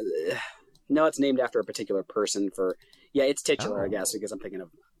 No, it's named after a particular person it's titular, Oh. I guess, because I'm thinking of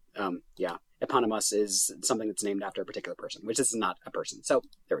eponymous is something that's named after a particular person, which is not a person. So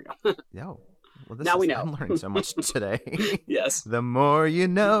there we go. No. Well, Now we know. I'm learning so much today. Yes. The more you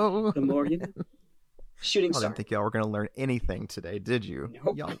know. The more you know. Shooting I star. didn't think y'all were going to learn anything today, did you?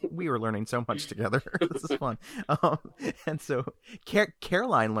 Nope. Y'all, we were learning so much together. This is fun. And so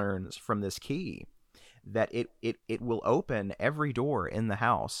Caroline learns from this key that it will open every door in the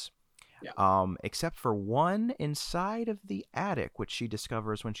house, except for one inside of the attic, which she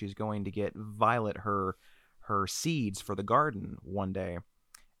discovers when she's going to get Violet her seeds for the garden one day.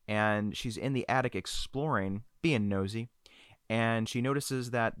 And she's in the attic exploring, being nosy. And she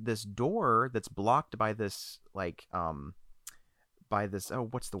notices that this door that's blocked by this, what's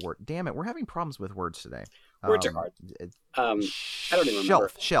the word? Damn it, we're having problems with words today. Words are hard. I don't even remember.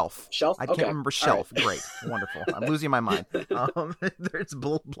 Shelf. Shelf? I Okay. can't remember shelf. All right. Great. Wonderful. I'm losing my mind. It's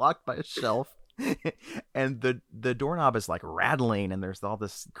blocked by a shelf. And the doorknob is like rattling, and there's all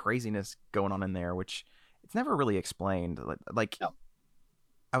this craziness going on in there, which it's never really explained. Like No.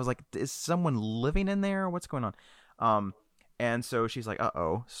 I was like, is someone living in there? What's going on? And so she's like,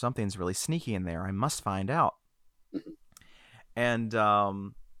 uh-oh, something's really sneaky in there. I must find out. And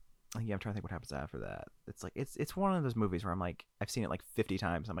I'm trying to think what happens after that. It's like it's one of those movies where I'm like, I've seen it like 50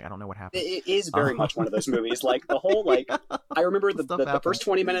 times. I'm like, I don't know what happened. It is very much one of those movies. Like the whole I remember the first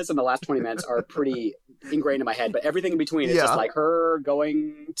 20 minutes and the last 20 minutes are pretty ingrained in my head, but everything in between is just like her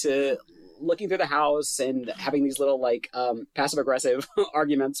looking through the house and having these little passive aggressive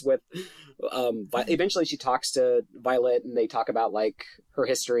arguments with eventually she talks to Violet and they talk about like her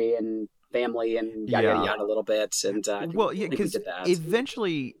history and family and yada yada a little bit. And because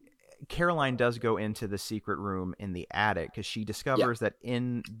eventually Caroline does go into the secret room in the attic because she discovers that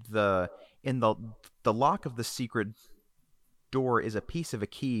in the lock of the secret door is a piece of a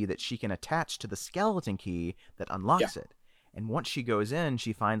key that she can attach to the skeleton key that unlocks it. And once she goes in,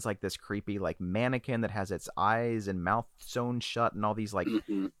 she finds like this creepy like mannequin that has its eyes and mouth sewn shut and all these like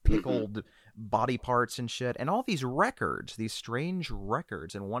pickled body parts and shit, and all these records, these strange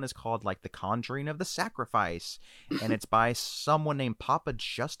records. And one is called like The Conjuring of the Sacrifice, and it's by someone named Papa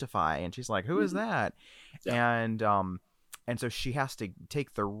Justify. And she's like, who is that? And so she has to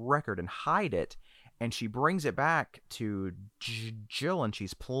take the record and hide it. And she brings it back to Jill, and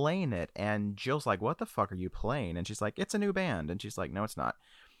she's playing it. And Jill's like, what the fuck are you playing? And she's like, it's a new band. And she's like, no, it's not.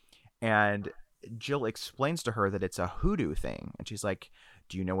 And Jill explains to her that it's a hoodoo thing. And she's like,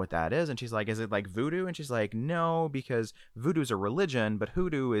 do you know what that is? And she's like, is it like voodoo? And she's like, no, because voodoo's a religion, but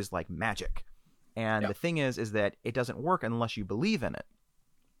hoodoo is like magic. And the thing is that it doesn't work unless you believe in it.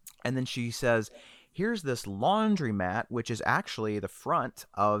 And then she says, here's this laundromat, which is actually the front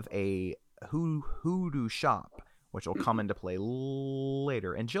of a hoodoo shop, which will come into play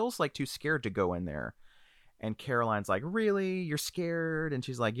later. And Jill's like too scared to go in there, and Caroline's like, really, you're scared? And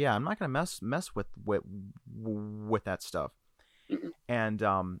she's like, yeah, I'm not gonna mess with that stuff.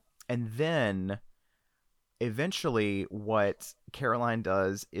 And then eventually what Caroline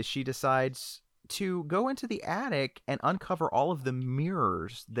does is she decides to go into the attic and uncover all of the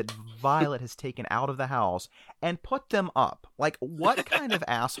mirrors that Violet has taken out of the house and put them up. Like, what kind of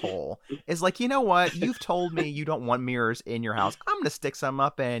asshole is like, you know what? You've told me you don't want mirrors in your house. I'm going to stick some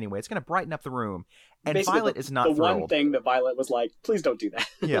up anyway. It's going to brighten up the room. And basically, Violet is not the thrilled. one thing that Violet was like, please don't do that.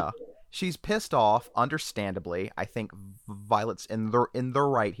 Yeah. She's pissed off, understandably. I think Violet's in the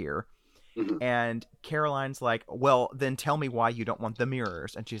right here. And Caroline's like, well, then tell me why you don't want the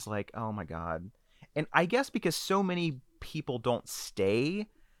mirrors. And she's like, oh my God. And I guess because so many people don't stay,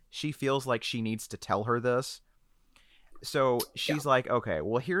 she feels like she needs to tell her this. So she's like, okay,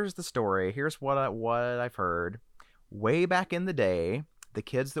 well, here's the story. Here's what I've heard. Way back in the day, the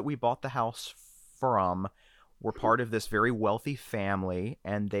kids that we bought the house from were part of this very wealthy family,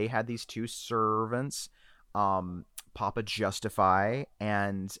 and they had these two servants, Papa Justify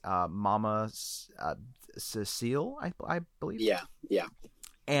and Mama Cecile, I believe. Yeah.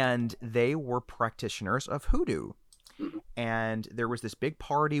 And they were practitioners of hoodoo. And there was this big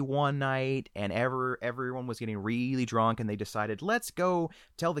party one night, and everyone was getting really drunk, and they decided, let's go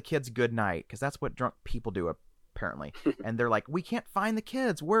tell the kids good night, because that's what drunk people do, apparently. And they're like, we can't find the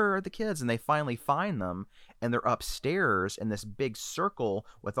kids. Where are the kids? And they finally find them, and they're upstairs in this big circle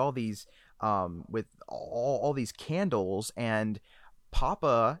with all these with all these candles, and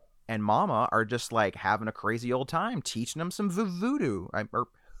Papa and Mama are just like having a crazy old time teaching them some voodoo or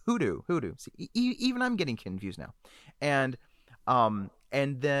hoodoo. See, even I'm getting confused now. And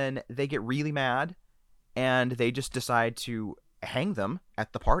then they get really mad, and they just decide to hang them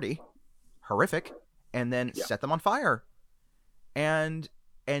at the party. Horrific. And then set them on fire. And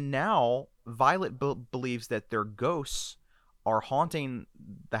now Violet believes that their ghosts are haunting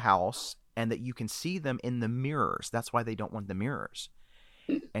the house, and that you can see them in the mirrors. That's why they don't want the mirrors.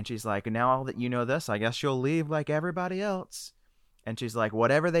 And she's like, now that you know this, I guess you'll leave like everybody else. And she's like,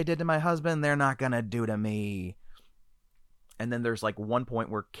 whatever they did to my husband, they're not gonna do to me. And then there's like one point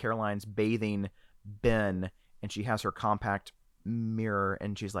where Caroline's bathing Ben, and she has her compact mirror,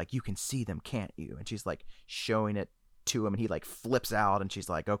 and she's like, you can see them, can't you? And she's like showing it to him, and he like flips out, and she's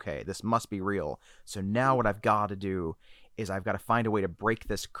like, okay, this must be real. So now what I've got to do is I've got to find a way to break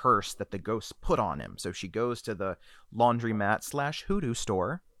this curse that the ghosts put on him. So she goes to the laundromat / hoodoo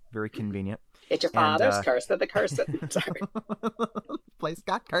store. Very convenient. It's your father's curse that the curse that... Sorry. Place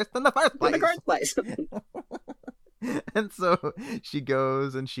got cursed in the first place. In the first place. And so she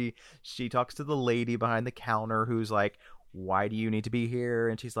goes, and she talks to the lady behind the counter who's like, why do you need to be here?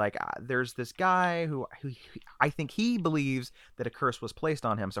 And she's like, there's this guy who I think he believes that a curse was placed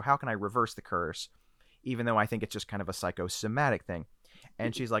on him. So how can I reverse the curse? Even though I think it's just kind of a psychosomatic thing.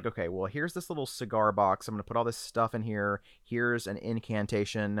 And she's like, okay, well, here's this little cigar box. I'm going to put all this stuff in here. Here's an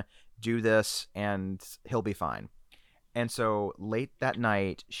incantation. Do this, and he'll be fine. And so late that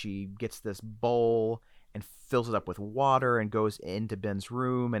night, she gets this bowl and fills it up with water and goes into Ben's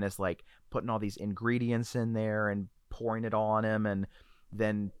room and is like putting all these ingredients in there and pouring it on him, and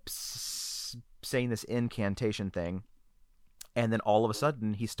then saying this incantation thing. And then all of a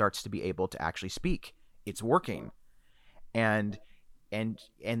sudden, he starts to be able to actually speak. It's working. And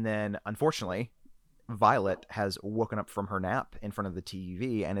then, unfortunately, Violet has woken up from her nap in front of the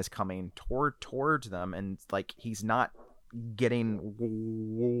TV and is coming towards them, and like he's not getting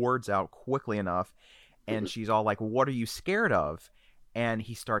words out quickly enough, and she's all like, "What are you scared of?" And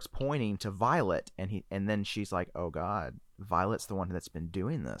he starts pointing to Violet, and then she's like, "Oh God, Violet's the one that's been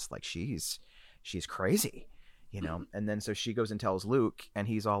doing this. Like she's crazy." You know, and then so she goes and tells Luke, and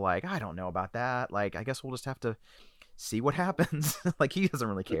he's all like, I don't know about that. Like, I guess we'll just have to see what happens. Like, he doesn't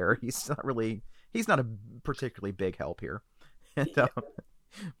really care. He's not a particularly big help here. And,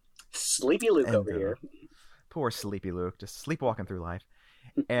 Sleepy Luke over here. Poor Sleepy Luke, just sleepwalking through life.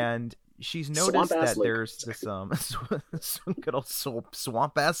 And she's noticed Swamp-ass that Luke. there's this good old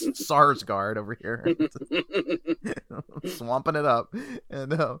swamp ass Sarsgaard over here, swamping it up.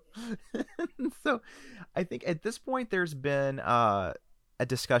 And so I think at this point there's been a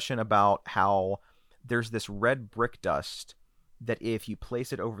discussion about how there's this red brick dust that if you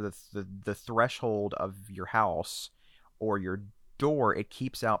place it over the threshold of your house or your door, it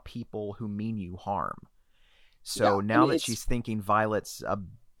keeps out people who mean you harm. So now that she's thinking Violet's a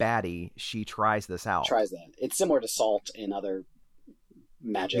baddie, she tries this out. Tries that. It's similar to salt in other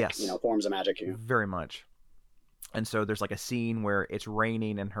magic, forms of magic. Very much. And so there's like a scene where it's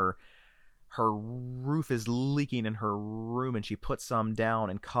raining and her roof is leaking in her room, and she puts some down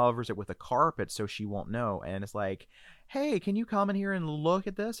and covers it with a carpet so she won't know. And it's like, hey, can you come in here and look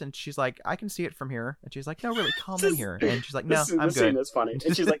at this? And she's like, I can see it from here. And she's like, no, really, come in here. And she's like, no, I'm good. Scene is funny.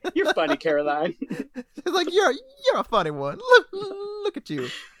 And she's like, you're funny, Caroline. She's like, you're a funny one. Look at you.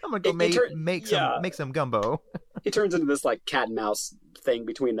 I'm gonna go make some gumbo. It turns into this like cat and mouse thing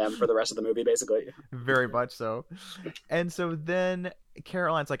between them for the rest of the movie, basically. Very much so. And so then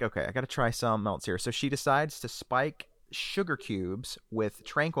Caroline's like, okay, I gotta try something else here. So she decides to spike sugar cubes with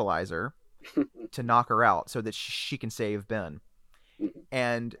tranquilizer to knock her out so that she can save Ben.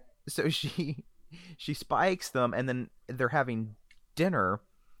 And so she spikes them, and then they're having dinner,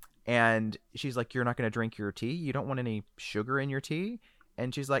 and she's like, you're not going to drink your tea? You don't want any sugar in your tea?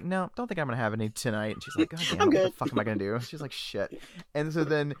 And she's like, no, don't think I'm going to have any tonight. And she's like, God damn, what the fuck am I going to do? She's like, shit. And so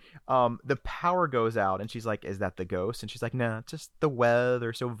then the power goes out, and she's like, is that the ghost? And she's like, no, just the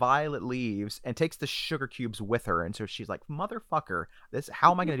weather. So Violet leaves and takes the sugar cubes with her. And so she's like, motherfucker,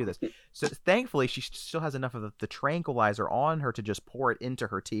 how am I going to do this? So thankfully, she still has enough of the tranquilizer on her to just pour it into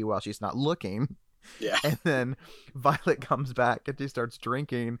her tea while she's not looking. Yeah. And then Violet comes back and she starts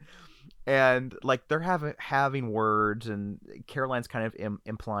drinking. And like they're having words, and Caroline's kind of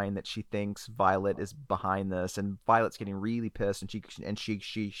implying that she thinks Violet is behind this, and Violet's getting really pissed, and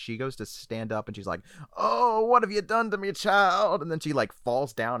she goes to stand up, and she's like, "Oh, what have you done to me, child?" And then she like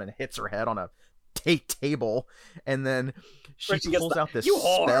falls down and hits her head on a table, and then she pulls out this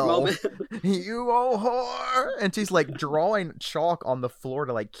spell. You old whore! And she's like drawing chalk on the floor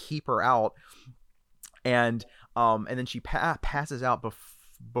to like keep her out, and then she passes out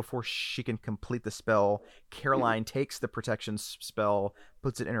before she can complete the spell. Caroline takes the protection spell,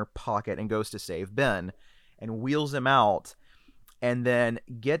 puts it in her pocket, and goes to save Ben and wheels him out, and then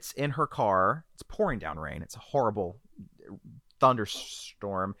gets in her car. It's pouring down rain. It's a horrible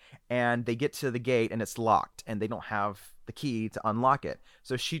thunderstorm, and they get to the gate and it's locked, and they don't have the key to unlock it.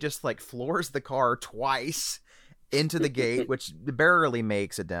 So she just like floors the car twice into the gate, which barely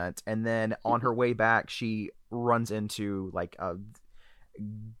makes a dent, and then on her way back she runs into like a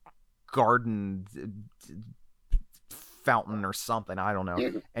garden fountain or something, I don't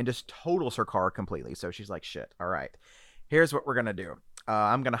know, and just totals her car completely. So she's like, shit, all right, here's what we're gonna do.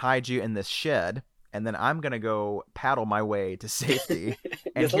 I'm gonna hide you in this shed, and then I'm gonna go paddle my way to safety.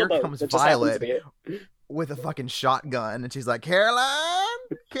 And here comes Violet with a fucking shotgun, and she's like, Caroline,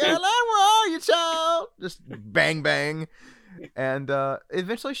 where are you, child? Just bang bang. And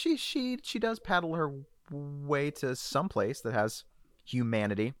eventually she does paddle her way to some place that has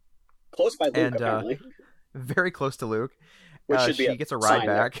humanity, close by Luke, apparently. Very close to Luke. She gets a ride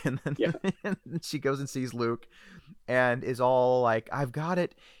back, and then and she goes and sees Luke, and is all like, "I've got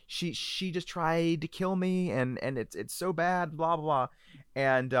it. She just tried to kill me, and it's so bad." Blah blah blah.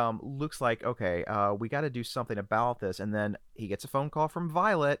 And Luke's like, "Okay, we got to do something about this." And then he gets a phone call from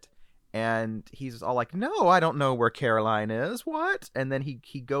Violet, and he's all like, "No, I don't know where Caroline is. What?" And then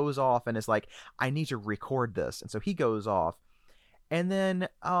he goes off and is like, "I need to record this." And so he goes off. And then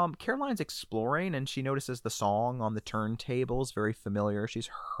Caroline's exploring, and she notices the song on the turntables, very familiar. She's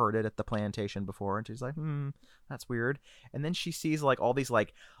heard it at the plantation before, and she's like, that's weird. And then she sees like all these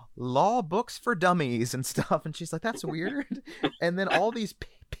like law books for dummies and stuff, and she's like, that's weird. And then all these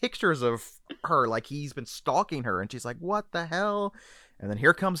pictures of her, like he's been stalking her, and she's like, what the hell? And then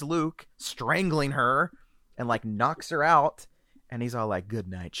here comes Luke strangling her and like knocks her out, and he's all like, good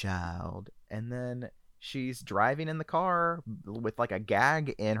night, child. And then she's driving in the car with like a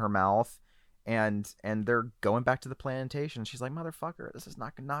gag in her mouth, and they're going back to the plantation. She's like, motherfucker, this is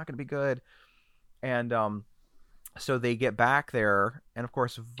not gonna be good. And so they get back there, and of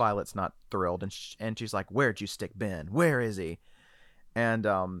course Violet's not thrilled, and she's like, where'd you stick Ben? Where is he? And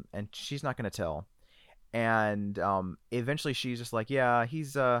she's not gonna tell. And eventually she's just like, yeah,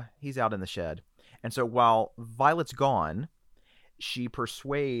 he's out in the shed. And so while Violet's gone, she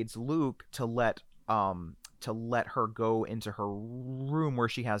persuades Luke to let her go into her room where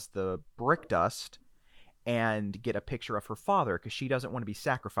she has the brick dust and get a picture of her father, because she doesn't want to be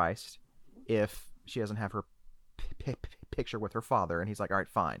sacrificed if she doesn't have her picture with her father. And he's like, all right,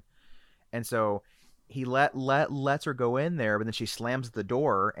 fine. And so he lets her go in there, but then she slams the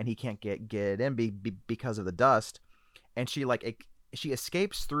door and he can't get in because of the dust. And she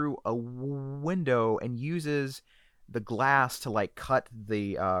escapes through a window and uses the glass to like cut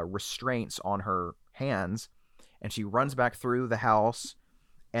the restraints on her hands. And she runs back through the house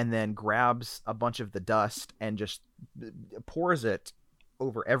and then grabs a bunch of the dust and just pours it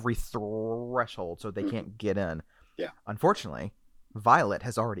over every threshold so they can't get in. Yeah. Unfortunately, Violet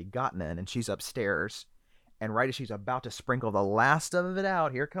has already gotten in and she's upstairs. And right as she's about to sprinkle the last of it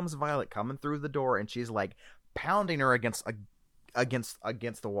out, here comes Violet coming through the door, and she's like pounding her against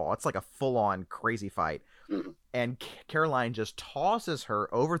the wall. It's like a full-on crazy fight. Mm-hmm. And Caroline just tosses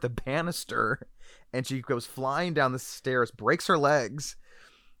her over the banister, and she goes flying down the stairs, breaks her legs.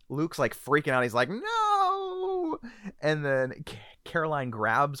 Luke's like freaking out. He's like, no! And then Caroline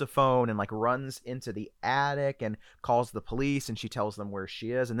grabs a phone and like runs into the attic and calls the police, and she tells them where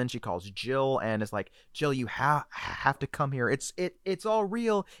she is. And then she calls Jill and is like, Jill, you have to come here. It's all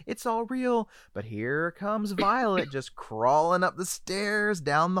real. It's all real. But here comes Violet just crawling up the stairs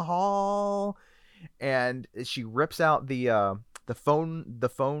down the hall, and she rips out the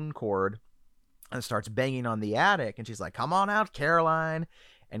phone cord and starts banging on the attic. And she's like, come on out, Caroline.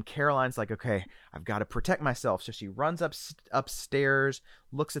 And Caroline's like, okay, I've got to protect myself. So she runs upstairs,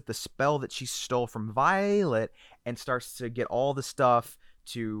 looks at the spell that she stole from Violet, and starts to get all the stuff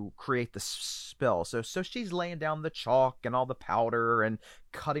to create the spell. So she's laying down the chalk and all the powder and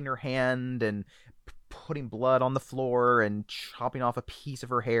cutting her hand and putting blood on the floor and chopping off a piece of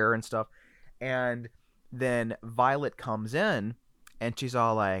her hair and stuff. And then Violet comes in, and she's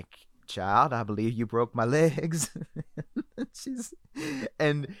all like, child, I believe you broke my legs.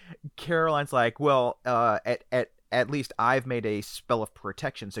 And Caroline's like, well, at least I've made a spell of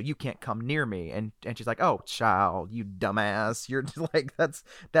protection, so you can't come near me. And she's like, oh, child, you dumbass. You're just like, that's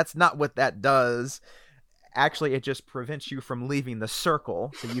not what that does. Actually, it just prevents you from leaving the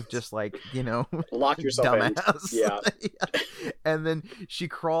circle. So you've just like, locked yourself dumbass. in. Yeah. Yeah. And then she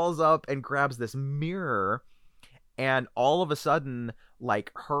crawls up and grabs this mirror, and all of a sudden,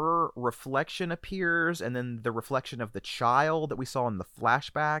 like, her reflection appears, and then the reflection of the child that we saw in the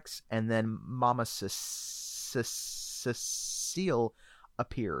flashbacks, and then Mama Cecile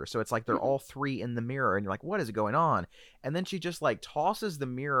appears. So it's like they're all three in the mirror, and you're like, what is going on? And then she just like tosses the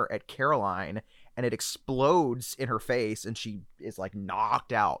mirror at Caroline, and it explodes in her face, and she is like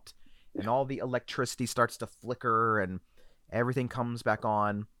knocked out, and all the electricity starts to flicker, and everything comes back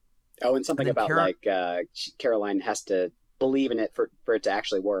on. Oh, and something about Caroline has to believe in it for it to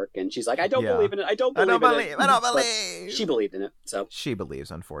actually work, and she's like, I don't believe in it. I don't believe. But she believed in it, so she believes,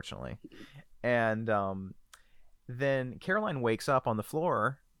 unfortunately. And then Caroline wakes up on the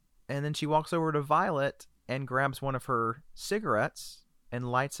floor, and then she walks over to Violet and grabs one of her cigarettes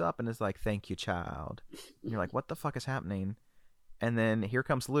and lights up and is like, thank you, child. And you're like, what the fuck is happening? And then here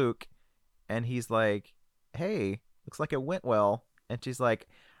comes Luke, and he's like, hey, looks like it went well. And she's like,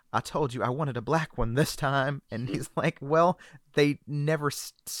 I told you I wanted a black one this time. And he's like, well, they never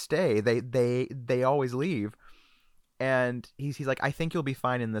stay. They always leave. And he's like, I think you'll be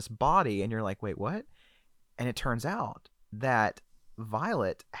fine in this body. And you're like, wait, what? And it turns out that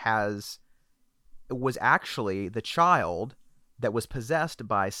Violet was actually the child that was possessed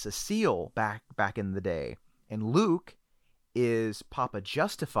by Cecile back in the day. And Luke is Papa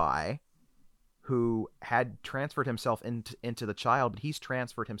Justify, who had transferred himself into the child, but he's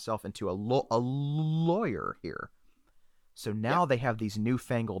transferred himself into a lawyer here. So now they have these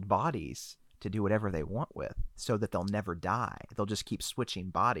newfangled bodies to do whatever they want with, so that they'll never die. They'll just keep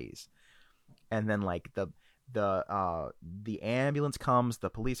switching bodies. And then like the ambulance comes, the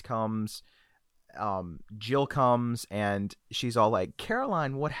police comes, Jill comes, and she's all like,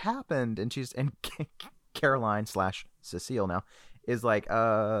 Caroline, what happened? And Caroline / Cecile now is like,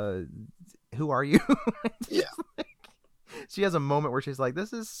 who are you? Yeah. She has a moment where she's like,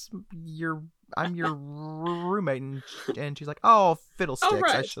 I'm your roommate. And she's like, oh,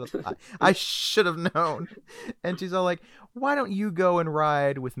 fiddlesticks. Oh, right. I should have known. And she's all like, why don't you go and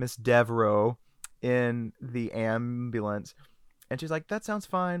ride with Miss Devereaux in the ambulance? And she's like, that sounds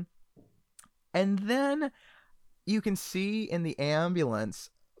fine. And then you can see in the ambulance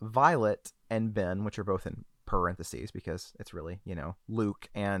Violet and Ben, which are both in parentheses because it's really, Luke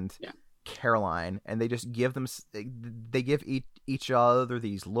and Caroline, and they just give them they give each other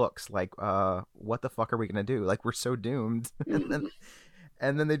these looks like, what the fuck are we gonna do? Like, we're so doomed.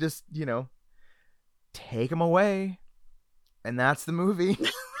 and then they just, you know, take them away, and that's the movie.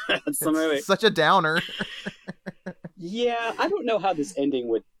 That's the movie. Such a downer. Yeah, I don't know how this ending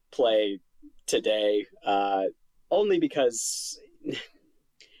would play today, only because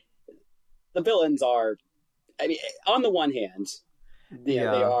the villains are, I mean, on the one hand, they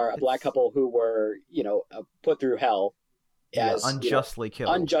are a black couple who were, you know, put through hell as unjustly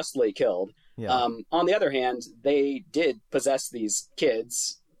killed. Unjustly killed. Yeah. On the other hand, they did possess these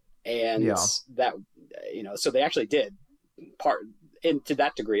kids, and that, you know, so they actually did to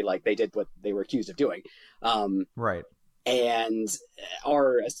that degree, like they did what they were accused of doing. Right. And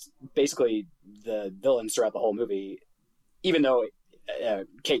are basically the villains throughout the whole movie, even though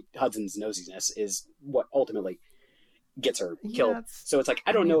Kate Hudson's nosiness is what ultimately gets her killed. So it's like,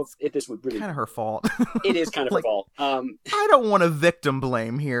 I don't know if this would really... kind of her fault. It is kind of her fault. I don't want to victim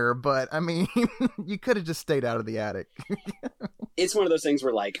blame here, but I mean, you could have just stayed out of the attic. It's one of those things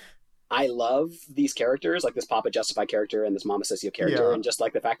where, like, I love these characters, like this Papa Justify character and this Mama Sissio character, and just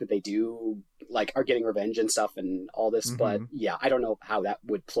like the fact that they do, like, are getting revenge and stuff and all this. But yeah, I don't know how that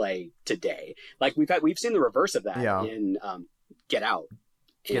would play today. Like, we've seen the reverse of that in Get Out.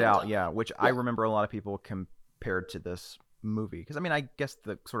 Get Out, which I remember a lot of people compared to this movie, because I mean, I guess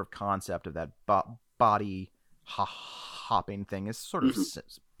the sort of concept of that body hopping thing is sort of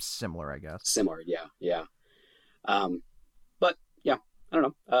similar, I guess. Similar, yeah. But yeah, I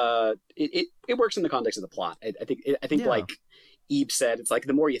don't know. It works in the context of the plot. I think like Ebe said, it's like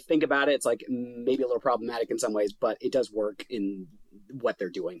the more you think about it, it's like maybe a little problematic in some ways, but it does work in what they're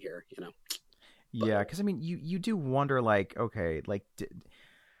doing here, you know. Yeah, because I mean, you do wonder, like, okay, like,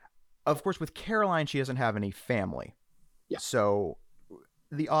 of course, with Caroline, she doesn't have any family. Yeah. So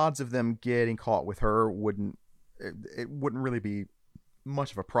the odds of them getting caught with her wouldn't really be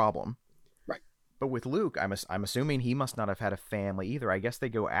much of a problem. Right. But with Luke, I'm assuming he must not have had a family either. I guess they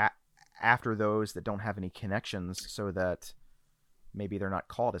go after those that don't have any connections so that maybe they're not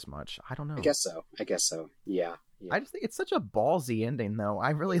caught as much. I don't know. I guess so. Yeah. I just think it's such a ballsy ending, though. I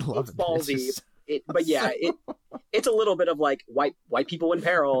really love it. Ballsy. It's a little bit of like white people in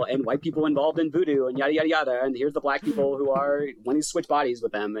peril and white people involved in voodoo and yada yada yada, and here's the black people who are wanting to switch bodies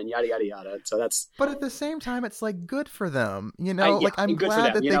with them and yada yada yada. So that's. But at the same time, it's like good for them, you know. Like, I'm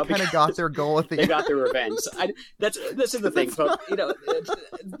glad that they kind of got their goal at the end. They got their revenge. This is the thing, folks. You know,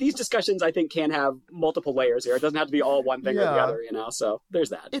 these discussions I think can have multiple layers here. It doesn't have to be all one thing or the other, you know. So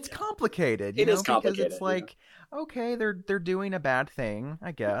there's that. It's complicated. It is complicated because it's like. Okay, they're doing a bad thing,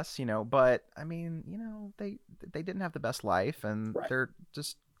 I guess, you know, but I mean, you know, they didn't have the best life, and they're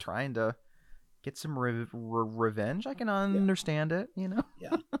just trying to get some revenge. I can understand it, you know.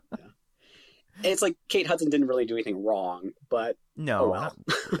 Yeah. And it's like Kate Hudson didn't really do anything wrong, but not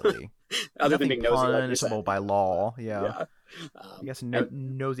really. Other than being nosy, punishable by law. Yeah. I guess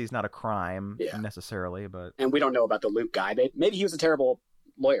nosy is not a crime necessarily, but and we don't know about the Luke guy. Maybe he was a terrible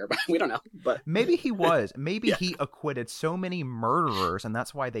lawyer, but we don't know. But maybe he was. Maybe he acquitted so many murderers, and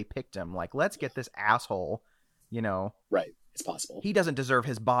that's why they picked him. Like, let's get this asshole. You know, right? It's possible. He doesn't deserve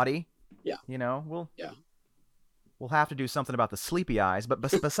his body. Yeah. You know, we'll have to do something about the sleepy eyes. But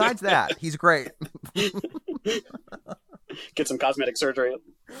besides that, he's great. Get some cosmetic surgery,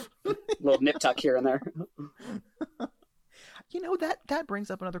 a little nip tuck here and there. You know, that brings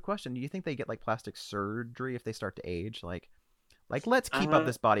up another question. Do you think they get like plastic surgery if they start to age? Like let's keep up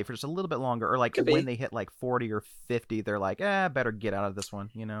this body for just a little bit longer, or like when they hit like 40 or 50, they're like, better get out of this one,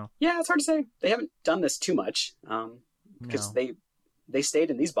 you know? Yeah, it's hard to say. They haven't done this too much because they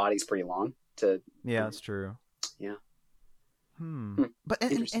stayed in these bodies pretty long. That's true. Yeah. But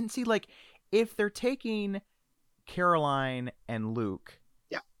and see, like, if they're taking Caroline and Luke,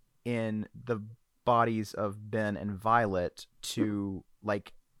 in the bodies of Ben and Violet to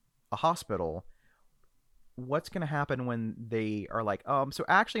like a hospital. What's going to happen when they are like, so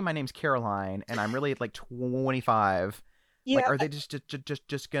actually my name's Caroline and I'm really like 25. Yeah. Like, are they just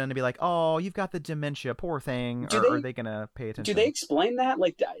going to be like, oh, you've got the dementia, poor thing? Or are they going to pay attention? Do they explain that?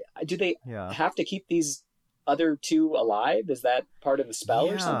 Like, do they have to keep these other two alive? Is that part of the spell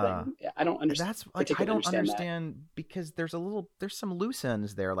or something? I don't understand. That's like, I don't understand because there's some loose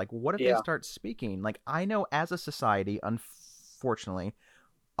ends there. Like, what if they start speaking? Like, I know as a society, unfortunately,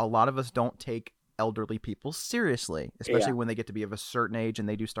 a lot of us don't take elderly people seriously, especially when they get to be of a certain age and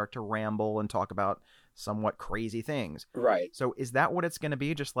they do start to ramble and talk about somewhat crazy things. Right. So is that what it's going to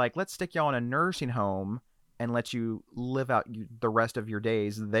be? Just like, let's stick y'all in a nursing home and let you live out the rest of your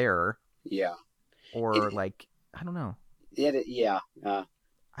days there. Yeah. Or like, I don't know. Yeah.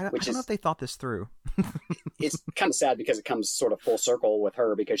 I don't know if they thought this through. It's kind of sad because it comes sort of full circle with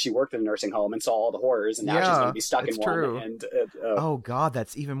her because she worked in a nursing home and saw all the horrors, and now she's going to be stuck in one. True. And oh God,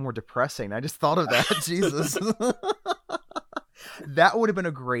 that's even more depressing. I just thought of that. Jesus. That would have been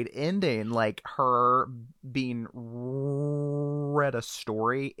a great ending, like her being read a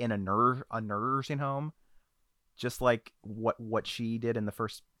story in a nursing home, just like what she did in the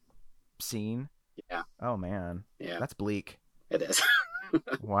first scene. Yeah. Oh man. Yeah. That's bleak. It is.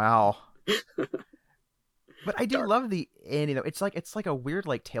 Wow. But I do Dark. love the ending though. It's like a weird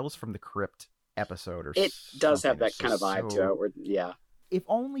like Tales from the Crypt episode or It does have something. that It's kind of just vibe so... to it. Where, yeah. If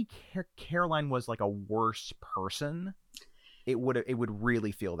only Caroline was like a worse person, it would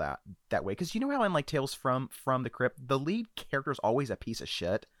really feel that way. Because you know how in like Tales from the Crypt, the lead character is always a piece of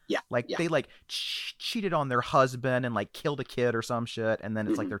shit. Yeah. Like they like cheated on their husband and like killed a kid or some shit, and then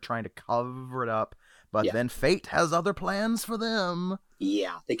it's like they're trying to cover it up. But then fate has other plans for them.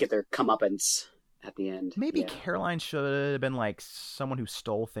 Yeah, they get their comeuppance at the end. Maybe Caroline should have been like someone who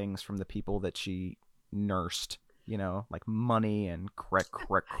stole things from the people that she nursed. You know, like money and credit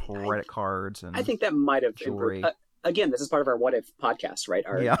cards. And I think that might have jewelry. Again, this is part of our What If podcast, right?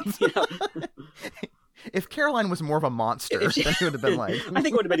 Yeah. You know, if Caroline was more of a monster, then it would have been like... I think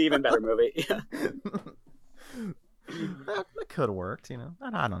it would have been an even better movie. Yeah. That could have worked, you know.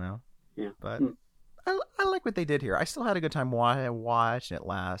 I don't know. Yeah. But I like what they did here. I still had a good time watching it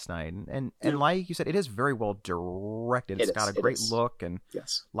last night. And like you said, it is very well directed. It's got a great look and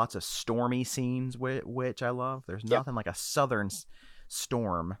lots of stormy scenes, which I love. There's nothing like a southern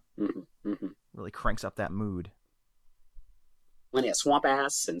storm. Really cranks up that mood. Plenty of swamp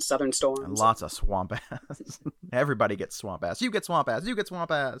ass and southern storms. And lots of swamp ass. Everybody gets swamp ass. You get swamp ass. You get swamp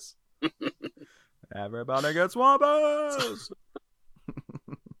ass. Everybody gets swamp ass.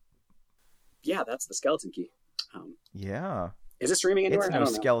 Yeah, that's the Skeleton Key. Yeah. Is it streaming anywhere? It's no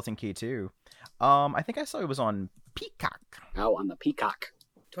Skeleton Key too. I think I saw it was on Peacock. Oh, on the Peacock.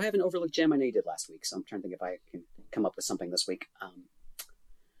 Do I have an overlooked gem? I know you did last week, so I'm trying to think if I can come up with something this week.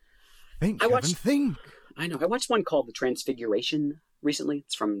 Think. I know. I watched one called The Transfiguration recently.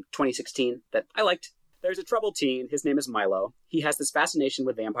 It's from 2016 that I liked. There's a troubled teen. His name is Milo. He has this fascination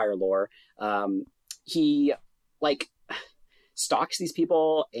with vampire lore. He, stalks these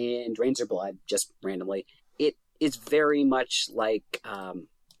people and drains their blood just randomly. It is very much like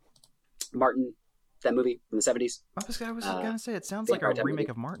Martin, that movie from the 70s. I was going to say, it sounds like a remake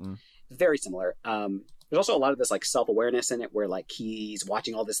of Martin. Very similar. There's also a lot of this self-awareness in it where he's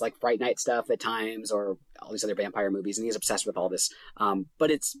watching all this Fright Night stuff at times or all these other vampire movies, and he's obsessed with all this. But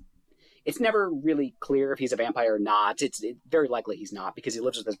it's never really clear if he's a vampire or not. It's very likely he's not because he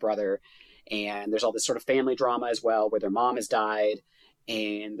lives with his brother, and there's all this sort of family drama as well where their mom has died,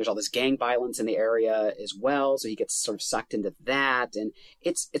 and there's all this gang violence in the area as well, so he gets sort of sucked into that. And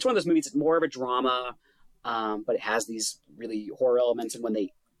it's one of those movies that's more of a drama, but it has these really horror elements, and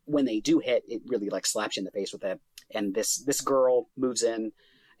when they do hit, it really slaps you in the face with it. And this girl moves in,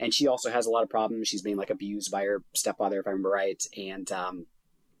 and she also has a lot of problems. She's being abused by her stepfather, if I remember right, and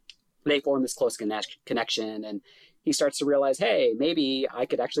they form this close connection, and he starts to realize, hey, maybe I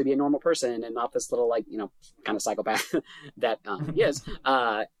could actually be a normal person and not this little kind of psychopath that he is.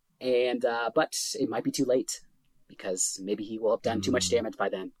 But it might be too late because maybe he will have done too much damage by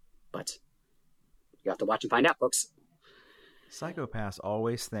then. But you have to watch and find out, folks. Psychopaths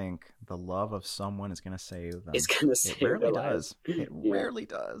always think the love of someone is going to save them. It's going to save them. It rarely their does. It rarely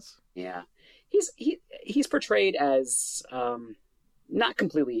does. Yeah. He's portrayed as not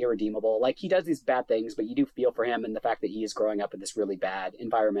completely irredeemable. He does these bad things, but you do feel for him and the fact that he is growing up in this really bad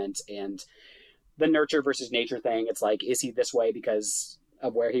environment, and the nurture versus nature thing. It's is he this way because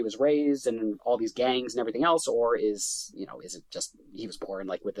of where he was raised and all these gangs and everything else, or is it just he was born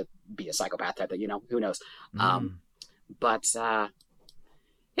with be a psychopath type thing? Who knows? But yeah,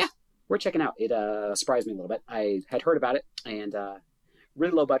 we're checking out. It surprised me a little bit. I had heard about it, and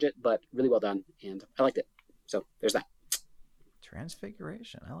really low budget, but really well done, and I liked it. So there's that.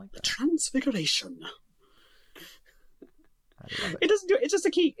 Transfiguration. I like that. Transfiguration. I love it. It doesn't do it. It's just a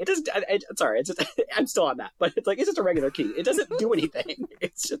key. It doesn't. Sorry. It's just. I'm still on that, but it's just a regular key. It doesn't do anything.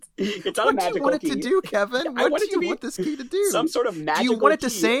 It's just. It's not a magical key. What do you want it to do, Kevin? What do you want this key to do? Some sort of magical. Do you want it key. to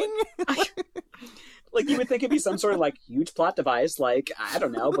sing? You would think it'd be some sort of huge plot device, I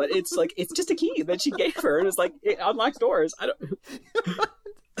don't know, but it's it's just a key that she gave her, and it's it unlocks doors. I don't.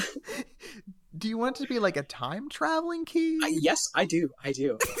 Do you want it to be a time traveling key? Yes, I do. I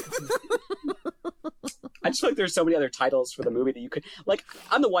just feel there's so many other titles for the movie that you could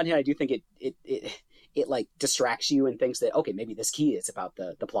on the one hand, I do think it it like distracts you and thinks that, okay, maybe this key is about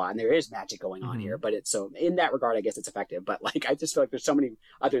the plot and there is magic going on here. But it's, so in that regard, I guess it's effective. But like, I just feel like there's so many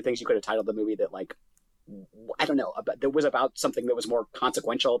other things you could have titled the movie that, like, I don't know, there was about something that was more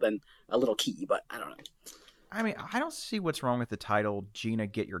consequential than a little key, but I don't know. I mean, I don't see what's wrong with the title, Gina,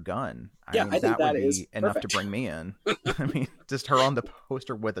 Get Your Gun. I think that would is be enough perfect. to bring me in. I mean, just her on the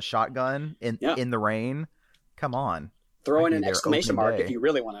poster with a shotgun in the rain. Come on. Throw in I'd an be there exclamation opening mark day. if you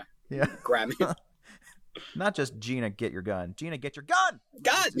really want to grab me. Not just Gina, Get Your Gun. Gina, Get Your Gun!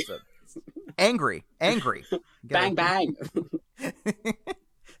 God! Angry. Bang, bang.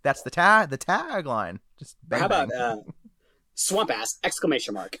 That's the tagline. Just bang, How bang. about swamp ass,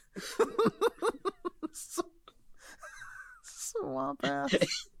 exclamation mark. Swamp ass.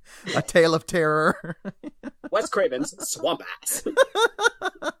 A Tale of Terror. Wes Craven's swamp ass.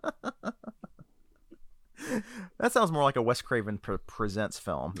 That sounds more like a Wes Craven presents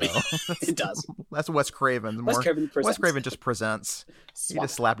film, though. It does. That's Wes Craven's. Wes Craven presents. Wes Craven just presents. He Swamp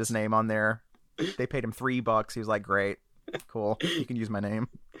just slapped his name on there. They paid him $3. He was like, "Great, cool. You can use my name."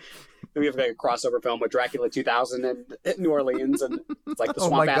 We have like a crossover film with Dracula 2000 and New Orleans, and it's like the Oh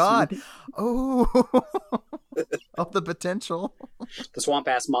swamp my ass. god! Oh, of the potential. The swamp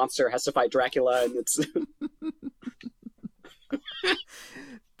ass monster has to fight Dracula, and it's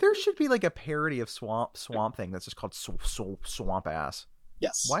There should be like a parody of Swamp Thing that's just called Swamp Ass.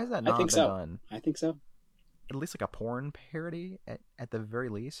 yes. Why is that I not think been so. done? I think so. At least like a porn parody at the very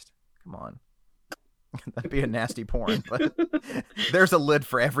least. Come on. That'd be a nasty porn, but there's a lid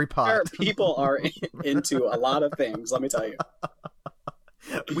for every pot. People are into a lot of things, let me tell you.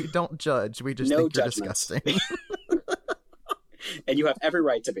 We don't judge. We just No think you're judgments. disgusting. And you have every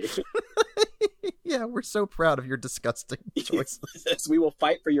right to be. Yeah, we're so proud of your disgusting choices. Yes, we will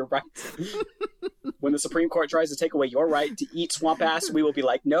fight for your rights. When the Supreme Court tries to take away your right to eat swamp ass, we will be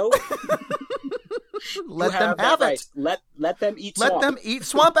like, no. Let you them that have right. it. Let them eat Let swamp. them eat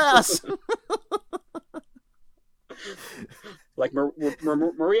swamp ass. Like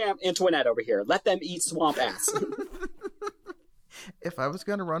Marie Antoinette over here. Let them eat swamp ass. If I was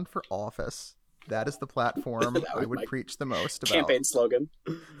going to run for office, that is the platform That I was would my preach the most about. Campaign slogan.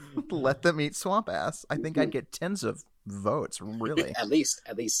 Let them eat swamp ass. I think I'd get tens of votes, really. At least.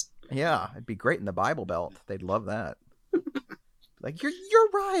 Yeah, it'd be great in the Bible Belt. They'd love that. Like, you're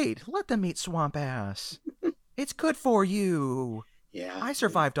right. Let them eat swamp ass. It's good for you. Yeah. I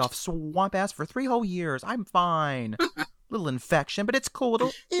survived off swamp ass for 3 whole years. I'm fine. Little infection, but it's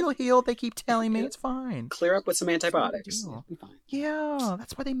cool. It'll heal. They keep telling me it's fine. Clear up with some antibiotics. deal. Be fine. Yeah,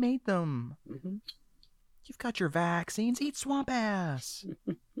 that's why they made them. Mm-hmm. You've got your vaccines. Eat swamp ass.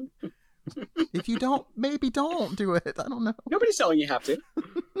 If you don't, maybe don't do it. I don't know. Nobody's telling you have to.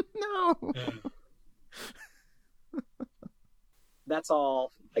 No. That's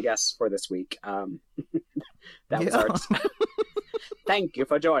all, I guess, for this week. That was Yeah. our. Thank you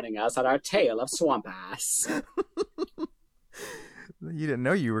for joining us on our tale of swamp ass. You didn't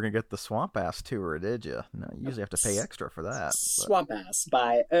know you were going to get the swamp ass tour, did you? No, you usually have to pay extra for that. But... Swamp ass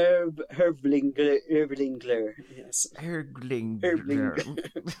by Herblingler. Yes.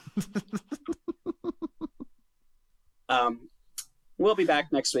 We'll be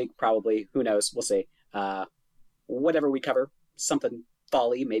back next week, probably. Who knows? We'll see. Whatever we cover, something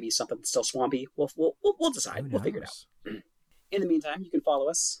fall-y, maybe something still swampy. We'll decide. We'll figure it out. In the meantime, you can follow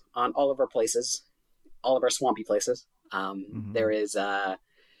us on all of our places, all of our swampy places. There is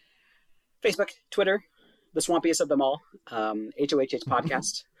Facebook, Twitter, the swampiest of them all, HOHH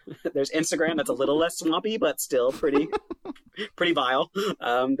Podcast. There's Instagram, that's a little less swampy, but still pretty vile.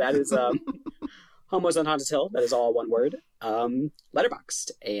 That is Homos on Haunted Hill. That is all one word.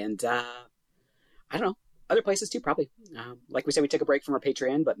 Letterboxd. And I don't know. Other places too, probably. Like we said, we took a break from our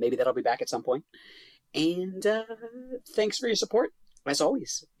Patreon, but maybe that'll be back at some point. And thanks for your support, as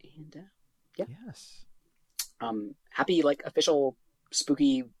always. And yeah. Yes. Happy official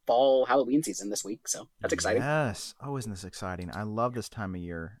spooky fall Halloween season this week, so that's exciting. Yes. Oh, isn't this exciting? I love this time of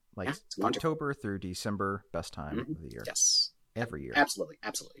year. Like Yeah, it's wonderful. October through December, best time of the year. Yes. Every year. Absolutely.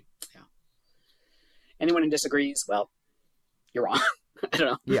 Yeah. Anyone who disagrees, well, you're wrong. I don't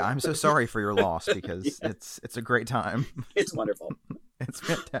know. Yeah, I'm so sorry for your loss because it's a great time. It's wonderful. It's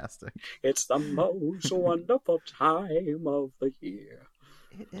fantastic. It's the most wonderful time of the year.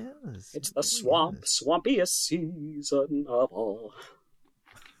 It is. It's It the really is. swampiest season of all.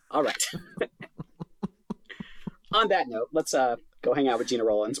 All right. On that note, let's go hang out with Gina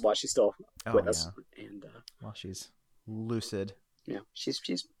Rollins while she's still with us. And While she's lucid. yeah, she's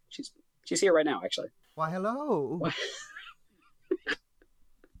here right now, actually. Why, hello. Why-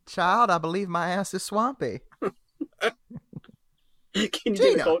 Child, I believe my ass is swampy. Can you do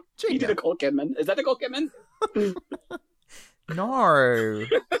Gina, Nicole? Can you do Gina. Nicole Kidman? Is that Nicole Kidman? No.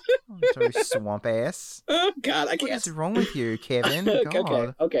 Sorry, swamp ass. Oh God, I What can't. is wrong with you, Kevin?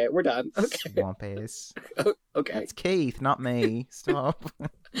 God. Okay, we're done. Okay, Swamp ass. okay, It's Keith, not me. Stop.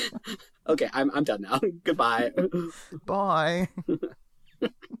 okay. I'm done now. Goodbye. Bye.